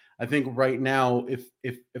 But I think right now, if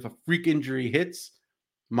a freak injury hits,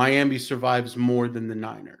 Miami survives more than the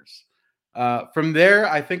Niners. From there,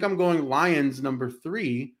 I think I'm going Lions number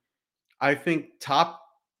 3. I think top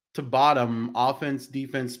to bottom, offense,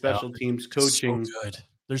 defense, special teams, coaching. So good.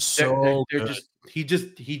 They're so they're good. He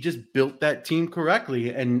just built that team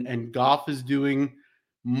correctly, and Goff is doing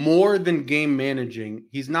more than game managing.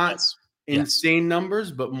 He's not insane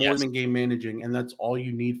numbers, but more than game managing, and that's all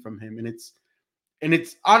you need from him. And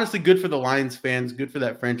it's honestly good for the Lions fans, good for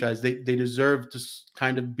that franchise. They deserve to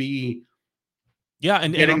kind of be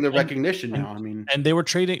getting the recognition now. I mean, and they were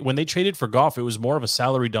trading when they traded for Goff, it was more of a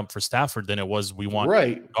salary dump for Stafford than it was we want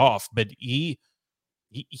Goff, but he's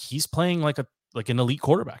playing like an elite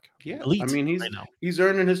quarterback. Yeah, elite. I mean, he's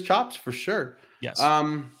earning his chops for sure. Yes.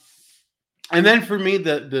 And then for me,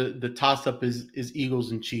 the toss up is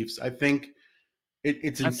Eagles and Chiefs. I think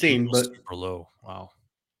it's insane, but super low. Wow.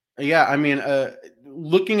 Yeah, I mean,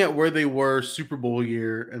 looking at where they were Super Bowl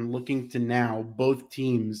year and looking to now, both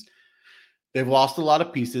teams, they've lost a lot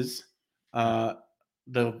of pieces.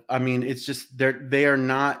 It's just they are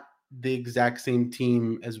not the exact same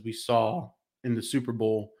team as we saw in the Super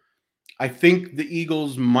Bowl. I think the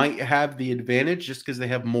Eagles might have the advantage just because they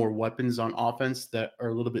have more weapons on offense that are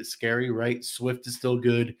a little bit scary, right? Swift is still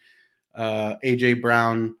good. AJ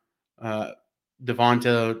Brown,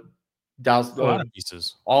 Devonta, Dallas, a lot of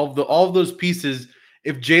pieces. All of those pieces.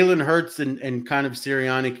 If Jalen Hurts and kind of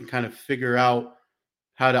Sirianni can kind of figure out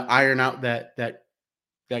how to iron out that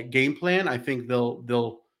game plan, I think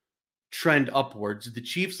they'll trend upwards. The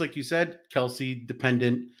Chiefs, like you said, Kelsey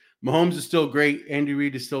dependent. Mahomes is still great. Andy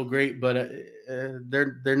Reid is still great, but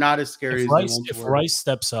they're not as scary if Rice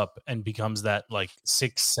steps up and becomes that like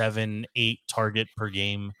 6, 7, 8 target per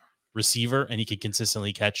game receiver, and he can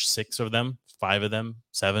consistently catch 6 of them, 5 of them,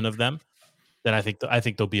 7 of them, then I think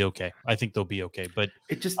they'll be okay. I think they'll be okay. But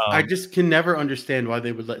I just can never understand why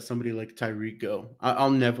they would let somebody like Tyreek go.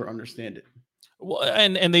 I'll never understand it. Well,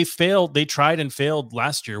 and they failed. They tried and failed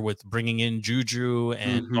last year with bringing in Juju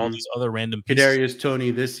and all these other random pieces. Kadarius Toney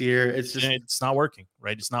this year. It's not working,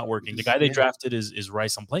 right? It's not working. The guy they drafted is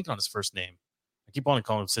Rice. I'm blanking on his first name. I keep on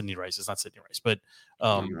calling him Sidney Rice. It's not Sidney Rice, but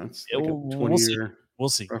we'll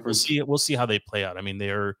see. We'll see how they play out. I mean,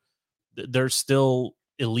 they're still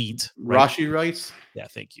elite. Right? Rashi Rice. Yeah,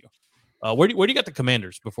 thank you. Where do you got the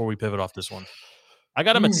Commanders before we pivot off this one? I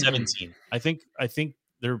got them at 17. I think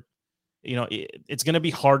they're. It's going to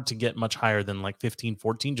be hard to get much higher than like 15,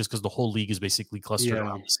 14, just because the whole league is basically clustered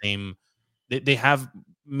around the same. They have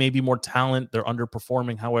maybe more talent. They're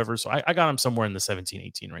underperforming, however. So I got them somewhere in the 17,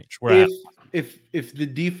 18 range. If the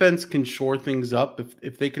defense can shore things up,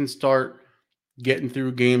 if they can start getting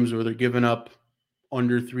through games where they're giving up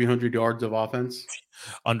under 300 yards of offense,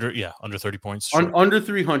 under 30 points, sure. Under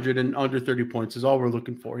 300 and under 30 points is all we're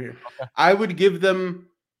looking for here. Okay. I would give them.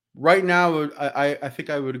 Right now, I think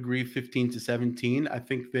I would agree 15 to 17. I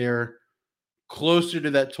think they're closer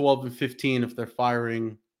to that 12 and 15 if they're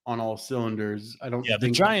firing on all cylinders. I don't. Yeah,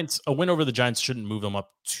 the Giants. A win over the Giants shouldn't move them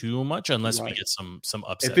up too much unless we get some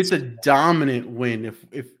upsets. If it's a dominant win,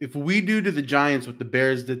 if we do to the Giants what the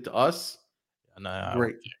Bears did to us,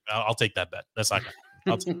 great. I'll take that bet. That's not.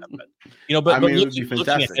 I'll take that bet. But looking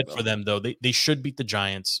ahead for them though, they should beat the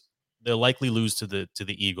Giants. They'll likely lose to the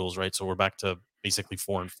Eagles, right? So we're back to basically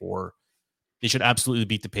 4-4. They should absolutely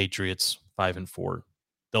beat the Patriots 5-4.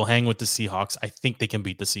 They'll hang with the Seahawks. I think they can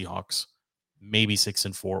beat the Seahawks, maybe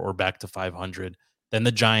 6-4 or back to 500. Then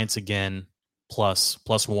the Giants again,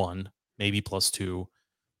 +1, maybe +2.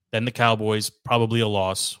 Then the Cowboys, probably a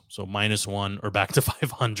loss, so -1 or back to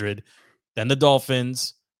 500. Then the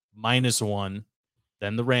Dolphins, -1.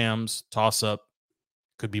 Then the Rams, toss up,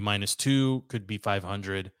 could be -2, could be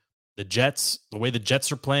 500. The Jets, the way the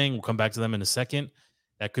Jets are playing, we'll come back to them in a second.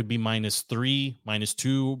 That could be -3,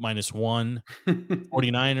 -2, -1.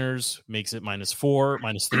 49ers makes it -4,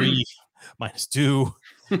 -3, -2,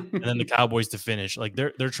 and then the Cowboys to finish. Like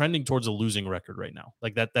they're trending towards a losing record right now.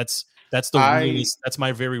 Like that's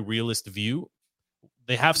my very realist view.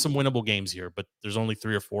 They have some winnable games here, but there's only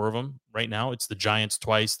 3 or 4 of them right now. It's the Giants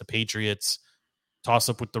twice, the Patriots, toss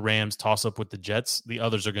up with the Rams, toss up with the Jets. The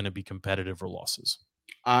others are going to be competitive or losses.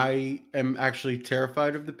 I am actually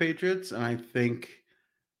terrified of the Patriots, and I think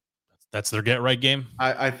that's their get right game.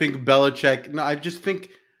 I think Belichick. No, I just think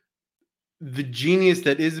the genius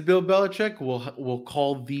that is Bill Belichick will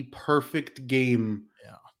call the perfect game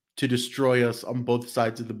to destroy us on both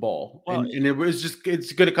sides of the ball. Well, and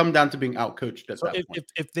it's going to come down to being outcoached at that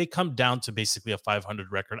point. If they come down to basically a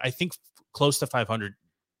 500 record, I think close to 500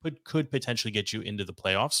 could potentially get you into the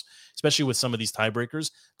playoffs, especially with some of these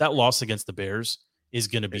tiebreakers. That loss against the Bears is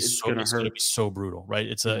going to be so brutal, right?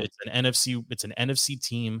 It's an NFC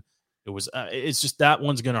team. It's just that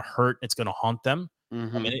one's going to hurt. It's going to haunt them.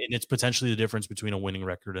 Mm-hmm. And it's potentially the difference between a winning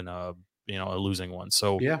record and a losing one.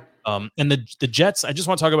 So yeah. And the Jets, I just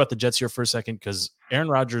want to talk about the Jets here for a second, because Aaron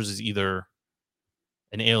Rodgers is either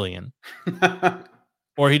an alien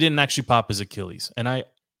or he didn't actually pop his Achilles. And I,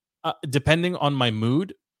 depending on my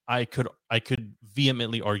mood, I could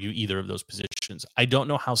vehemently argue either of those positions. I don't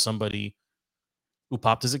know how somebody who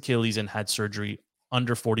popped his Achilles and had surgery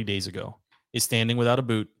under 40 days ago is standing without a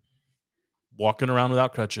boot, walking around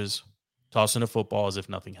without crutches, tossing a football as if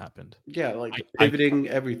nothing happened. Yeah, like pivoting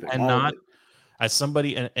everything. And not as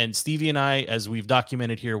somebody, and Stevie and I, as we've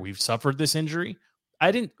documented here, we've suffered this injury.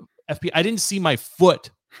 I didn't see my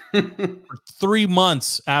foot for 3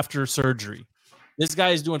 months after surgery. This guy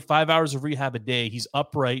is doing 5 hours of rehab a day. He's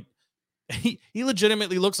upright. He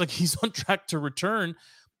legitimately looks like he's on track to return.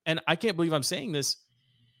 And I can't believe I'm saying this.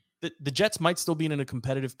 The Jets might still be in a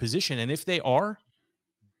competitive position. And if they are,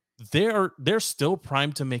 they're still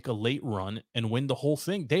primed to make a late run and win the whole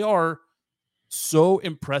thing. They are so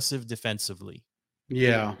impressive defensively.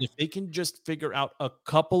 Yeah. If they can just figure out a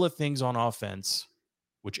couple of things on offense,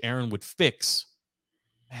 which Aaron would fix,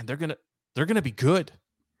 man, they're gonna be good.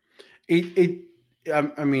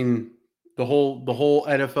 I mean, the whole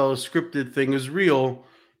NFL scripted thing is real.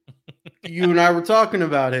 You and I were talking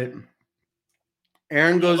about it.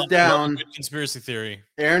 Aaron goes down. Conspiracy theory.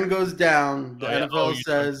 Aaron goes down. The NFL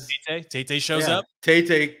says Tay shows up.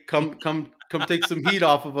 Tay, come take some heat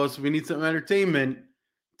off of us. We need some entertainment.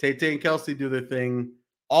 Tay and Kelsey do their thing.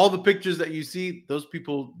 All the pictures that you see, those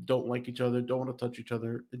people don't like each other, don't want to touch each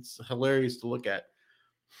other. It's hilarious to look at.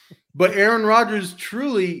 But Aaron Rodgers,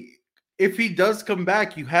 truly, if he does come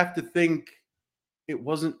back, you have to think it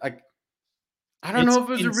wasn't like, I don't know if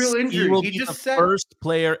it was a real injury. He just said first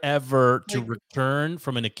player ever to return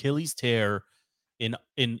from an Achilles tear in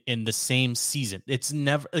the same season. It's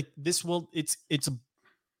never like this. It's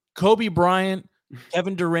Kobe Bryant,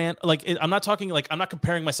 Kevin Durant. I'm not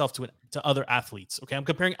comparing myself to other athletes. Okay, I'm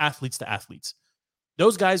comparing athletes to athletes.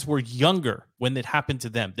 Those guys were younger when it happened to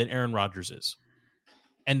them than Aaron Rodgers is,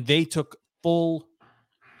 and they took full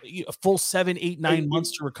 7, 8, 9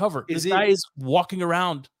 months to recover. This guy is walking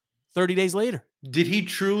around 30 days later. Did he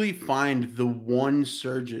truly find the one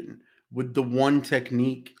surgeon with the one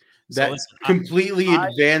technique that completely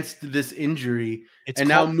advanced this injury? And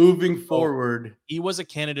now moving forward, he was a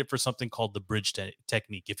candidate for something called the bridge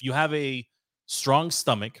technique. If you have a strong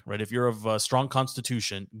stomach, right? If you're of a strong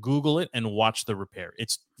constitution, Google it and watch the repair.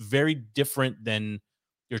 It's very different than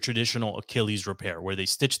your traditional Achilles repair, where they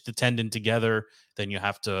stitch the tendon together. Then you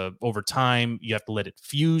have to, over time, you have to let it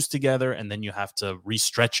fuse together, and then you have to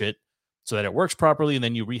re-stretch it so that it works properly, and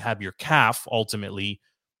then you rehab your calf ultimately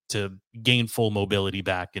to gain full mobility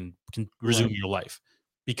back and can resume your life.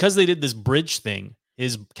 Because they did this bridge thing,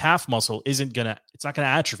 his calf muscle it's not gonna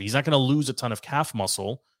atrophy. He's not gonna lose a ton of calf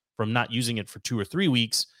muscle from not using it for 2 or 3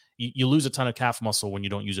 weeks. You lose a ton of calf muscle when you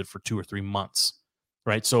don't use it for 2 or 3 months,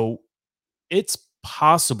 right? So it's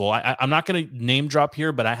possible. I'm not gonna name drop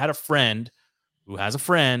here, but I had a friend who has a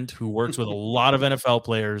friend who works with a lot of NFL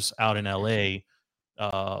players out in LA.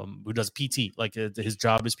 Who does PT, like his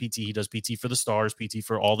job is PT. He does PT for the stars, PT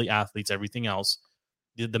for all the athletes, everything else.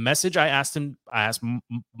 The message I asked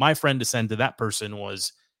my friend to send to that person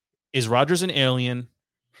was, is Rodgers an alien?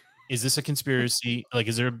 Is this a conspiracy? Like,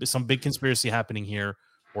 is there some big conspiracy happening here?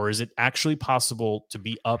 Or is it actually possible to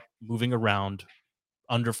be up, moving around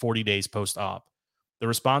under 40 days post-op? The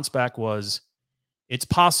response back was, it's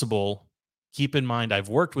possible. Keep in mind, I've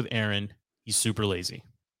worked with Aaron. He's super lazy.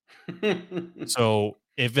 So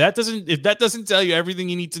if that doesn't tell you everything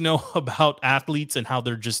you need to know about athletes and how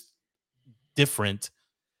they're just different,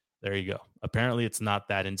 there you go. Apparently it's not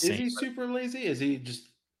that insane. Is he super lazy? Is he just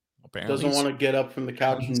Apparently, doesn't want to get up from the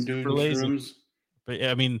couch and do lazy. shrooms. But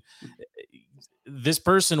I mean, this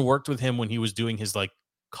person worked with him when he was doing his like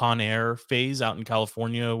Con Air phase out in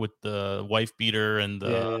California with the wife beater and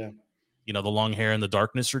the the long hair and the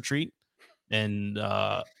darkness retreat. And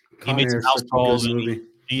he made some house calls. Movie.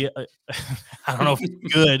 He I don't know if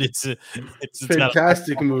it's good. It's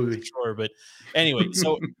fantastic got a movie. Sure, but anyway,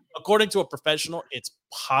 so according to a professional, it's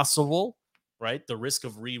possible, right? The risk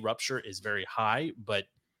of re-rupture is very high, but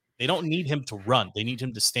they don't need him to run. They need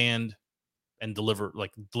him to stand and deliver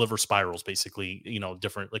spirals, basically,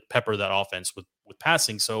 different, like pepper that offense with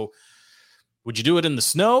passing. So would you do it in the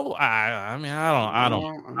snow? I mean, I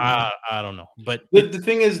don't know. But the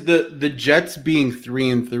thing is, the Jets being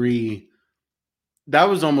 3-3, that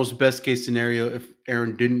was almost best case scenario if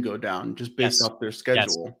Aaron didn't go down, just based off their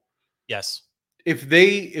schedule. Yes. If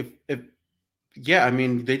I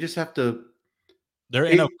mean, they just have to. They're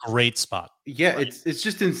in a great spot. Yeah, right? It's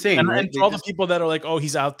just insane. And, right? And for all the people that are like, oh,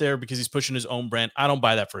 he's out there because he's pushing his own brand, I don't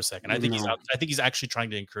buy that for a second. I think he's out. I think he's actually trying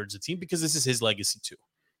to encourage the team because this is his legacy too.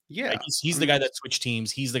 Yeah, like he's the guy that switched teams.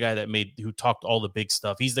 He's the guy that who talked all the big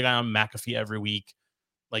stuff. He's the guy on McAfee every week.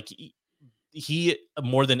 Like he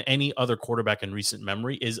more than any other quarterback in recent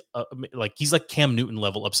memory is like he's like Cam Newton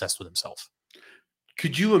level obsessed with himself.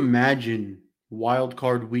 Could you imagine wild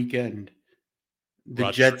card weekend?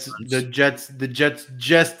 The Jets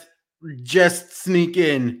just sneak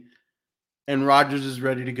in, and Rodgers is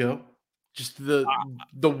ready to go. Just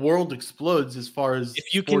the world explodes as far as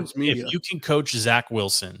sports media. If you can coach Zach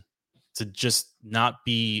Wilson to just not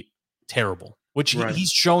be terrible, which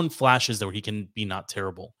he's shown flashes that where he can be not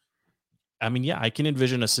terrible. I mean, yeah, I can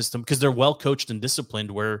envision a system because they're well coached and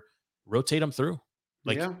disciplined where rotate them through.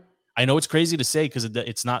 Like, I know it's crazy to say because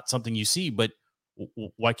it's not something you see, but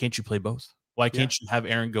why can't you play both? Why can't you have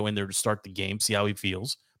Aaron go in there to start the game, see how he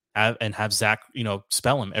feels, have Zach,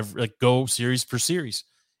 spell him, go series for series.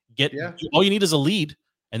 All you need is a lead,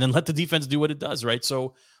 and then let the defense do what it does, right?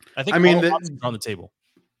 So, I think all options are on the table.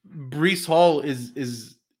 Breece Hall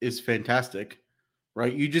is fantastic,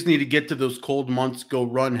 right? You just need to get to those cold months, go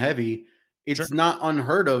run heavy. It's not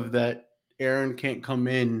unheard of that Aaron can't come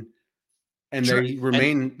in and they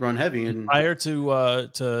remain run heavy. And prior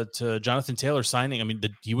to Jonathan Taylor signing, I mean,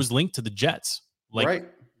 he was linked to the Jets,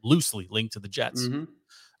 loosely linked to the Jets. Mm-hmm.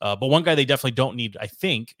 But one guy they definitely don't need, I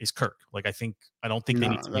think, is Kirk. Like, I don't think they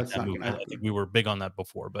need to make that move. I think we were big on that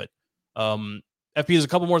before. But FP, there's a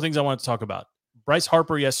couple more things I want to talk about. Bryce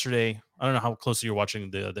Harper yesterday. I don't know how closely you're watching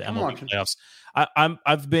the MLB playoffs.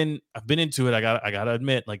 I've been into it. I gotta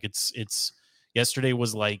admit, like it's yesterday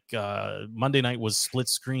was like Monday night was split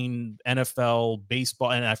screen NFL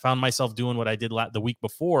baseball, and I found myself doing what I did the week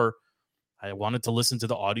before. I wanted to listen to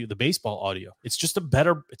the baseball audio. It's just a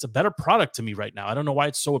better product to me right now. I don't know why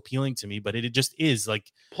it's so appealing to me, but it just is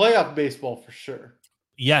like playoff baseball for sure.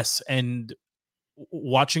 Yes. And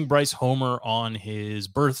watching Bryce homer on his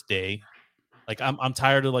birthday, like I'm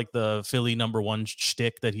tired of like the Philly #1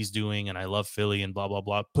 shtick that he's doing. And I love Philly and blah, blah,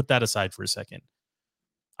 blah. Put that aside for a second.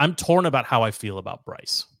 I'm torn about how I feel about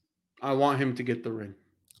Bryce. I want him to get the ring.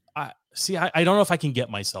 I don't know if I can get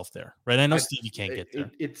myself there, right? I know Stevie can't get there.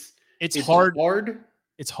 It's hard.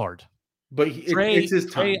 It's hard. But it's his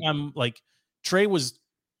time. Trey was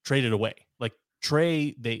traded away. Like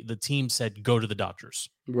Trey, the team said go to the Dodgers.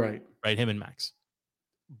 Right. Him and Max.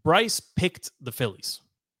 Bryce picked the Phillies.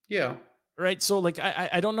 Yeah. Right. So like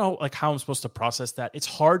I don't know like how I'm supposed to process that. It's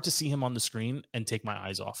hard to see him on the screen and take my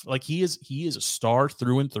eyes off. Like he is a star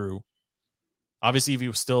through and through. Obviously, if he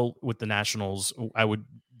was still with the Nationals,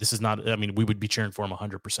 we would be cheering for him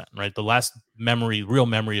 100%, right? The last real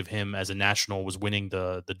memory of him as a National was winning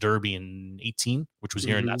the Derby in 2018, which was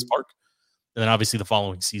here in Nats Park. And then obviously the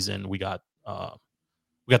following season, we got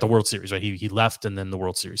the World Series, right? He left and then the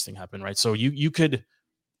World Series thing happened, right? So you could,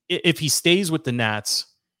 if he stays with the Nats,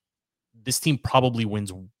 this team probably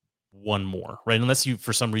wins one more, right? Unless you,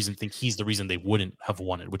 for some reason, think he's the reason they wouldn't have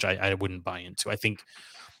won it, which I wouldn't buy into. I think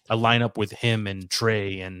a lineup with him and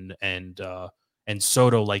Trey and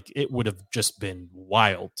Soto, like it would have just been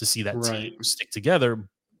wild to see that team stick together.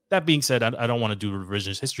 That being said, I don't want to do a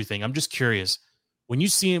revisionist history thing. I'm just curious when you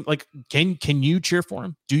see him, like, can you cheer for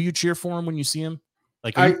him? Do you cheer for him when you see him?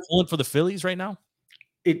 Like, are you pulling for the Phillies right now?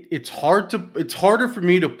 It's harder for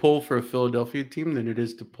me to pull for a Philadelphia team than it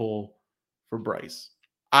is to pull for Bryce.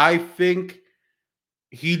 I think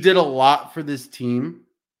he did a lot for this team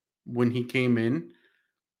when he came in.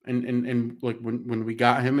 And like when we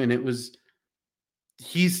got him, and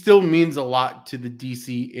he still means a lot to the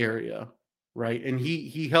DC area, right? And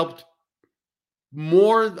he helped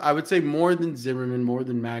more, I would say more than Zimmerman, more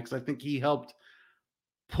than Max. I think he helped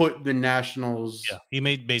put the Nationals he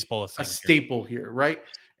made baseball a staple here, right?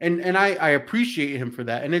 And I appreciate him for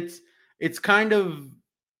that. And it's kind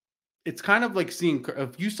of like seeing,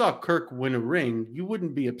 if you saw Kirk win a ring, you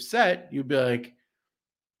wouldn't be upset. You'd be like,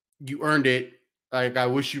 you earned it. Like, I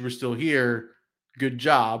wish you were still here. Good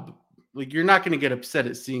job. Like, you're not going to get upset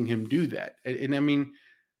at seeing him do that. And I mean,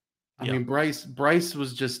 Bryce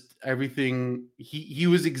was just everything. He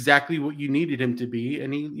was exactly what you needed him to be,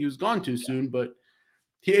 and he was gone too soon. But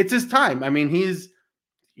it's his time. I mean, he's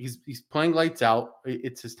playing lights out.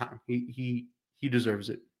 It's his time. He deserves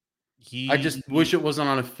it. I just wish it wasn't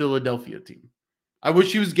on a Philadelphia team. I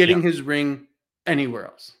wish he was getting his ring anywhere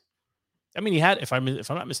else. I mean, he had, if I'm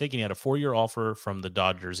not mistaken, he had a 4-year offer from the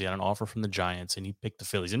Dodgers. He had an offer from the Giants, and he picked the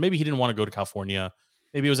Phillies. And maybe he didn't want to go to California.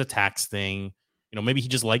 Maybe it was a tax thing. Maybe he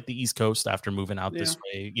just liked the East Coast after moving out this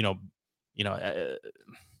way.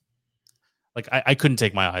 Like I couldn't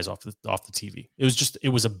take my eyes off the TV. It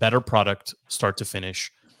was a better product, start to finish,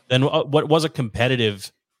 than what was a competitive.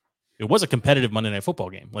 It was a competitive Monday Night Football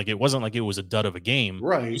game. Like, it wasn't like it was a dud of a game.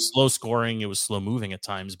 Right. It was slow scoring. It was slow moving at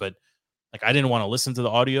times, but like, I didn't want to listen to the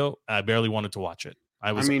audio. I barely wanted to watch it.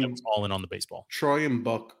 I was all in on the baseball. Troy and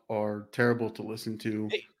Buck are terrible to listen to.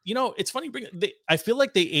 It's funny. I feel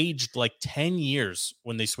like they aged like 10 years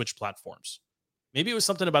when they switched platforms. Maybe it was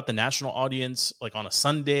something about the national audience, like on a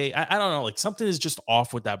Sunday. I don't know. Like, something is just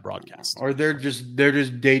off with that broadcast. Or they're just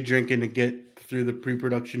day drinking to get through the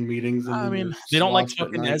pre-production meetings. And I mean, they don't like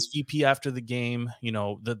fucking SVP after the game.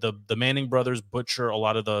 The Manning brothers butcher a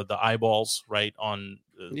lot of the eyeballs, right, on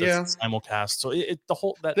the simulcast. So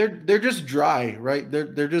they're just dry, right?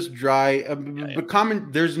 They're just dry.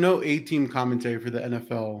 But there's no A-team commentary for the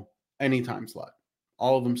NFL anytime slot.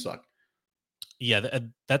 All of them suck. Yeah,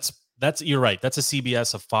 that's you're right. That's a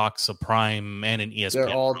CBS, a Fox, a Prime, and an ESPN. They're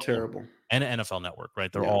all terrible. And an NFL Network, right?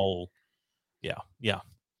 They're all, yeah.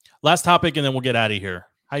 Last topic, and then we'll get out of here.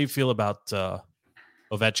 How you feel about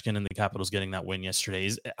Ovechkin and the Capitals getting that win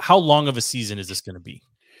yesterday? How long of a season is this going to be?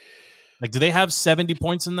 Like, do they have 70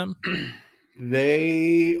 points in them?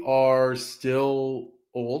 They are still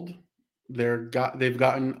old. They've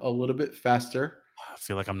gotten a little bit faster. I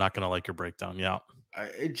feel like I'm not going to like your breakdown. Yeah.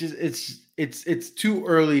 It's too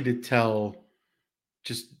early to tell,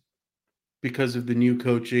 just because of the new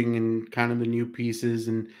coaching and kind of the new pieces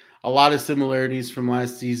and a lot of similarities from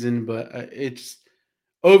last season. But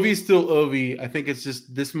Ovi's still Ovi. I think it's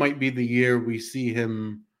just, this might be the year we see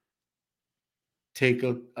him take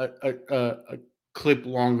a clip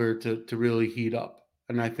longer to really heat up.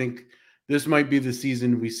 And I think this might be the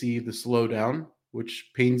season we see the slowdown,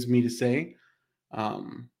 which pains me to say. I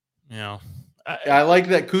like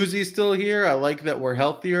that Kuzi's still here. I like that we're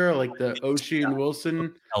healthier. I like that Oshie and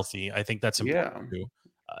Wilson healthy. I think that's important too.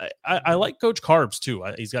 I like Coach Carbs too.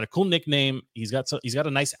 He's got a cool nickname. He's got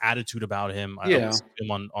a nice attitude about him. I listened to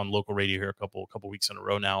him on local radio here a couple weeks in a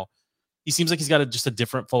row now. He seems like he's got just a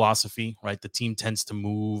different philosophy, right? The team tends to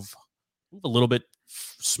move a little bit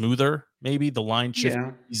smoother. Maybe the line shift.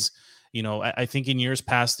 Yeah. I think in years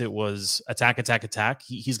past it was attack.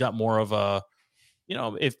 He's got more of a,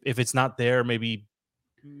 if it's not there, maybe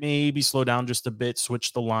slow down just a bit,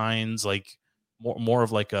 switch the lines, like more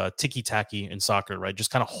of like a ticky-tacky in soccer, right?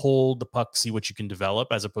 Just kind of hold the puck, see what you can develop,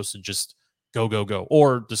 as opposed to just go,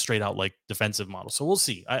 or the straight out like defensive model. So we'll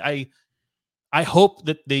see. I hope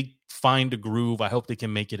that they find a groove. I hope they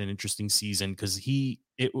can make it an interesting season, because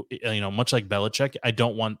much like Belichick, I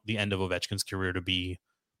don't want the end of Ovechkin's career to be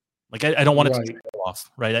like, I don't want it to go off,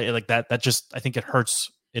 right? I think it hurts.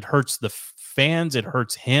 It hurts the fans. It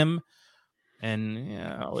hurts him. And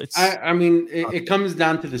it's. It comes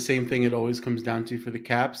down to the same thing it always comes down to for the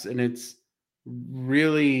Caps, and it's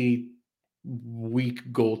really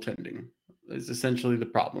weak goaltending is essentially the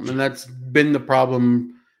problem, and that's been the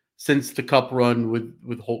problem since the Cup run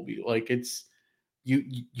with Holtby. Like, it's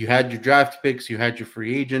you had your draft picks, you had your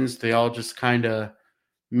free agents. They all just kind of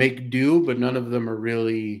make do, but none of them are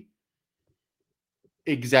really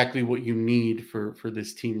exactly what you need for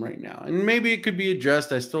this team right now. And maybe it could be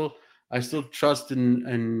addressed. I still trust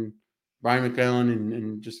in Brian McClellan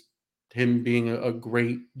and just him being a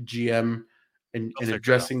great GM and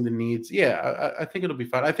addressing the needs. Yeah, I think it'll be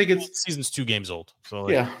fine. I think season's 2 games old. So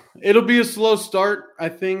it'll be a slow start, I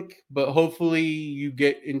think, but hopefully you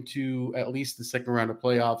get into at least the second round of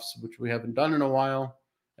playoffs, which we haven't done in a while.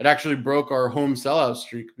 It actually broke our home sellout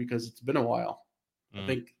streak because it's been a while. I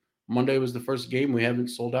think Monday was the first game we haven't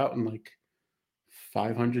sold out in like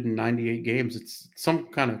 598 games. It's some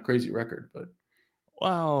kind of crazy record, but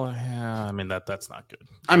that's not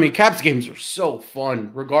good. Caps games are so fun,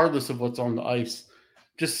 regardless of what's on the ice.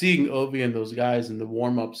 Just seeing Ovi and those guys in the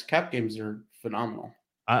warm-ups, Cap games are phenomenal.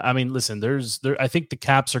 I mean, listen, I think the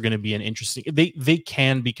Caps are going to be an interesting. They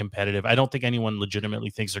can be competitive. I don't think anyone legitimately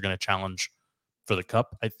thinks they're going to challenge for the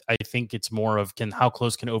Cup. I think it's more of how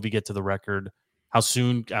close can Ovi get to the record? How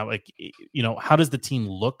soon? How does the team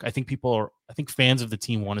look? I think fans of the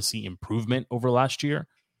team want to see improvement over last year.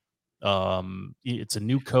 It's a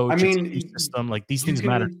new coach. I mean, it's a new system. Like these things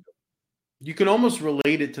matter. You can almost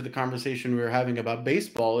relate it to the conversation we were having about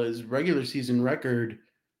baseball. Is regular season record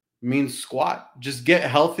means squat. Just get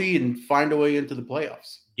healthy and find a way into the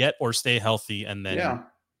playoffs. Get or stay healthy, and then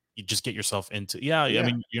you just get yourself into. I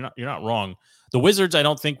mean, you're not wrong. The Wizards, I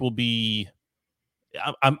don't think will be.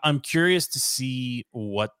 I'm curious to see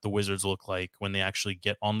what the Wizards look like when they actually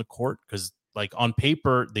get on the court, because like on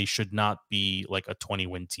paper they should not be like a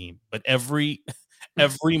 20-win team, but every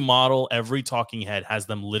model, every talking head has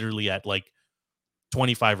them literally at like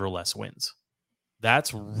 25 or less wins.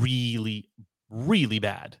 That's really, really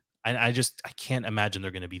bad. I can't imagine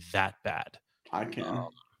they're going to be that bad. I can.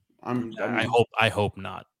 I hope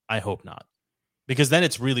not. Because then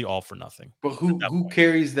it's really all for nothing. But who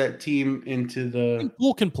carries that team into the?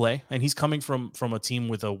 Poole can play, and he's coming from a team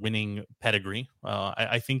with a winning pedigree.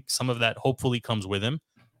 I think some of that hopefully comes with him.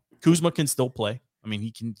 Kuzma can still play. I mean,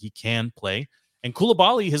 he can play, and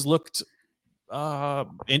Koulibaly has looked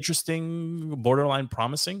interesting, borderline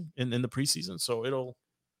promising in the preseason. So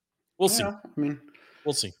we'll see. I mean,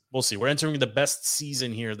 we'll see. We're entering the best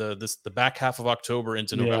season here. The back half of October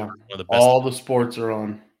into November. All the sports are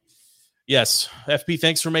on. Yes. FP,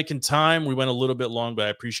 thanks for making time. We went a little bit long, but I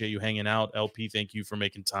appreciate you hanging out. LP, thank you for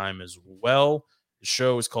making time as well. The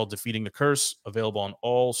show is called Defeating the Curse, available on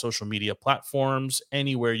all social media platforms.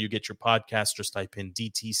 Anywhere you get your podcast, just type in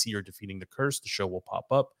DTC or Defeating the Curse. The show will pop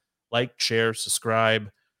up. Like, share, subscribe.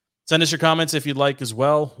 Send us your comments if you'd like as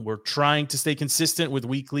well. We're trying to stay consistent with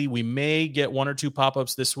weekly. We may get one or two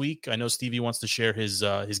pop-ups this week. I know Stevie wants to share his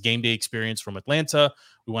game day experience from Atlanta.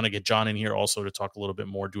 We want to get John in here also to talk a little bit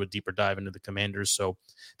more, do a deeper dive into the Commanders. So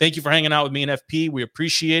thank you for hanging out with me and FP. We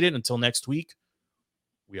appreciate it. Until next week,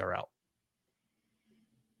 we are out.